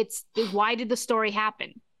because it's why did the story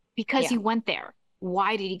happen? Because he went there.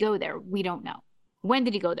 Why did he go there? We don't know. When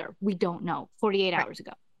did he go there? We don't know. 48 hours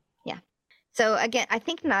ago. Yeah. So again, I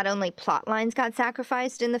think not only plot lines got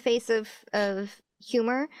sacrificed in the face of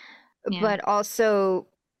humor, but also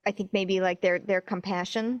I think maybe like their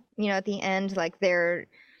compassion, at the end, like their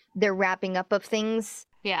wrapping up of things.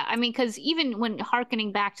 Yeah, I mean, because even when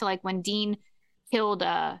harkening back to like when Dean killed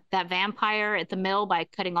that vampire at the mill by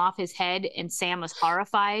cutting off his head, and Sam was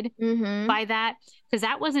horrified by that, because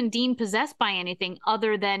that wasn't Dean possessed by anything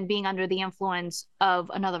other than being under the influence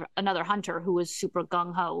of another hunter who was super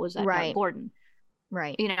gung-ho, was that Gordon.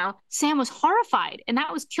 Right. Sam was horrified, and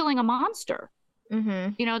that was killing a monster.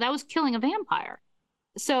 That was killing a vampire.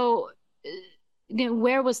 So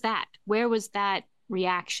where was that? Where was that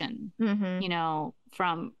reaction?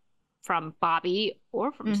 From Bobby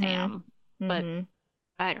or from Sam? But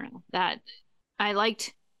I don't know, that I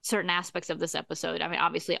liked certain aspects of this episode. I mean,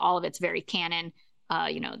 obviously all of it's very canon.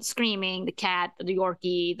 The screaming, the cat, the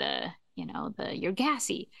Yorkie, the you're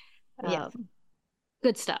gassy.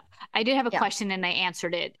 Good stuff. I did have a question and they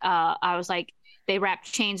answered it. I was like, they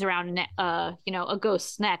wrapped chains around a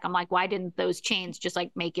ghost's neck. I'm like, why didn't those chains just like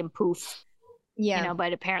make him poof?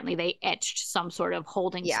 But apparently they etched some sort of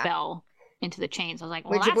holding spell into the chains. I was like,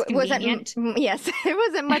 well, that's convenient. Yes, it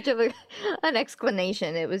wasn't much of an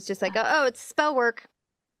explanation. It was just like, oh, it's spell work.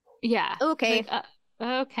 Yeah. Okay. Like,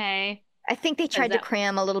 okay. I think they tried to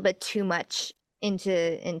cram a little bit too much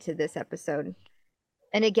into this episode.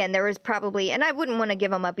 And again, there was probably, and I wouldn't want to give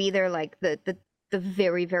them up either, like the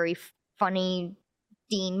very, very funny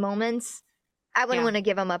Dean moments. I wouldn't want to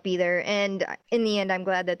give them up either. And in the end, I'm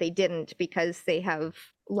glad that they didn't, because they have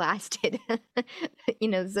lasted,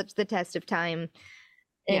 such the test of time,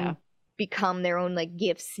 and become their own like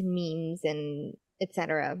gifts and memes and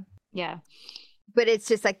etc. Yeah. But it's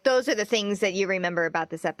just like, those are the things that you remember about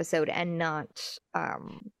this episode, and not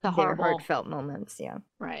the horrible, heartfelt moments. Yeah.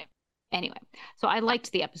 Right. Anyway, so I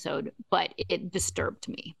liked the episode, but it disturbed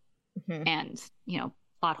me. And,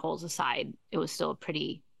 plot holes aside, it was still a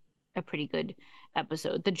pretty good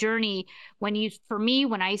episode. The journey, when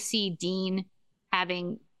I see Dean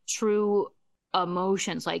having true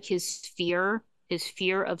emotions, like his fear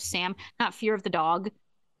of Sam, not fear of the dog,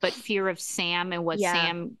 but fear of Sam and what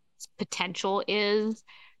Sam's potential is,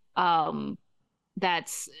 that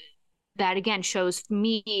again shows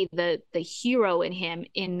me the hero in him,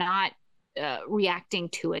 in not reacting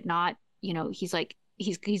to it. Not, he's like,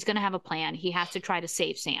 he's gonna have a plan. He has to try to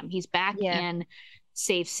save Sam. He's back in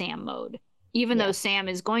save Sam mode, even though Sam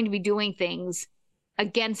is going to be doing things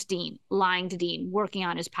against Dean, lying to Dean, working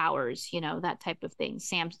on his powers, that type of thing.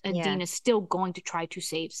 Dean is still going to try to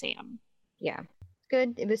save Sam. Yeah,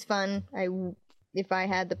 good. It was fun. If I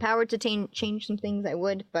had the power to change some things, I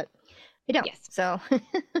would, but I don't. Yes. So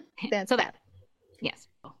that's that. Yes.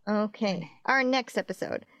 Okay. Our next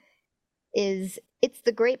episode is It's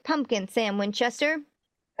the Great Pumpkin, Sam Winchester,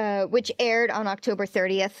 which aired on October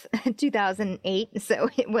 30th, 2008. So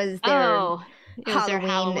it was their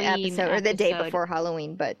Halloween episode, or the day before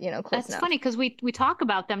Halloween, but close enough. That's funny, because we talk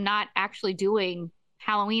about them not actually doing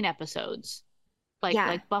Halloween episodes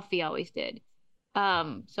like Buffy always did.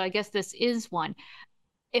 So I guess this is one.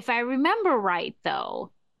 If I remember right,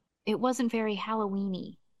 though, it wasn't very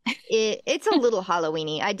Halloween-y. It's a little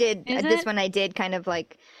Halloween-y. I did this one. I did kind of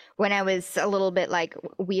like when I was a little bit like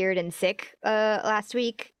weird and sick last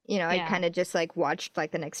week. I kind of just like watched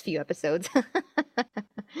like the next few episodes.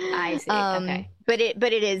 I see. Okay. But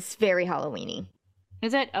it is very Halloween-y.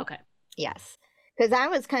 Is it? Okay. Yes. Because I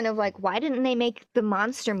was kind of like, why didn't they make the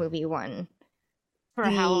monster movie one for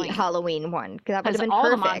Halloween one? Because that would have been all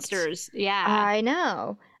perfect. The monsters. Yeah. I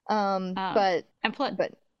know. But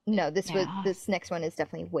no, this next one is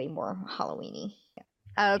definitely way more Halloween-y.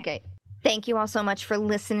 Yeah. Okay. Thank you all so much for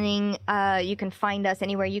listening. You can find us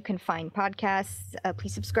anywhere you can find podcasts.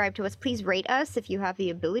 Please subscribe to us. Please rate us if you have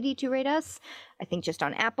the ability to rate us. I think just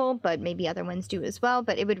on Apple, but maybe other ones do as well.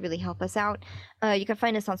 But it would really help us out. You can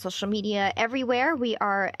find us on social media everywhere. We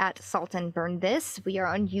are at Salt and Burn This. We are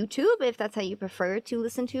on YouTube if that's how you prefer to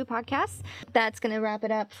listen to podcasts. That's going to wrap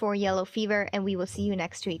it up for Yellow Fever, and we will see you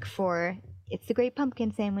next week for It's the Great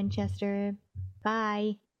Pumpkin, Sam Winchester.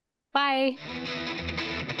 Bye. Bye.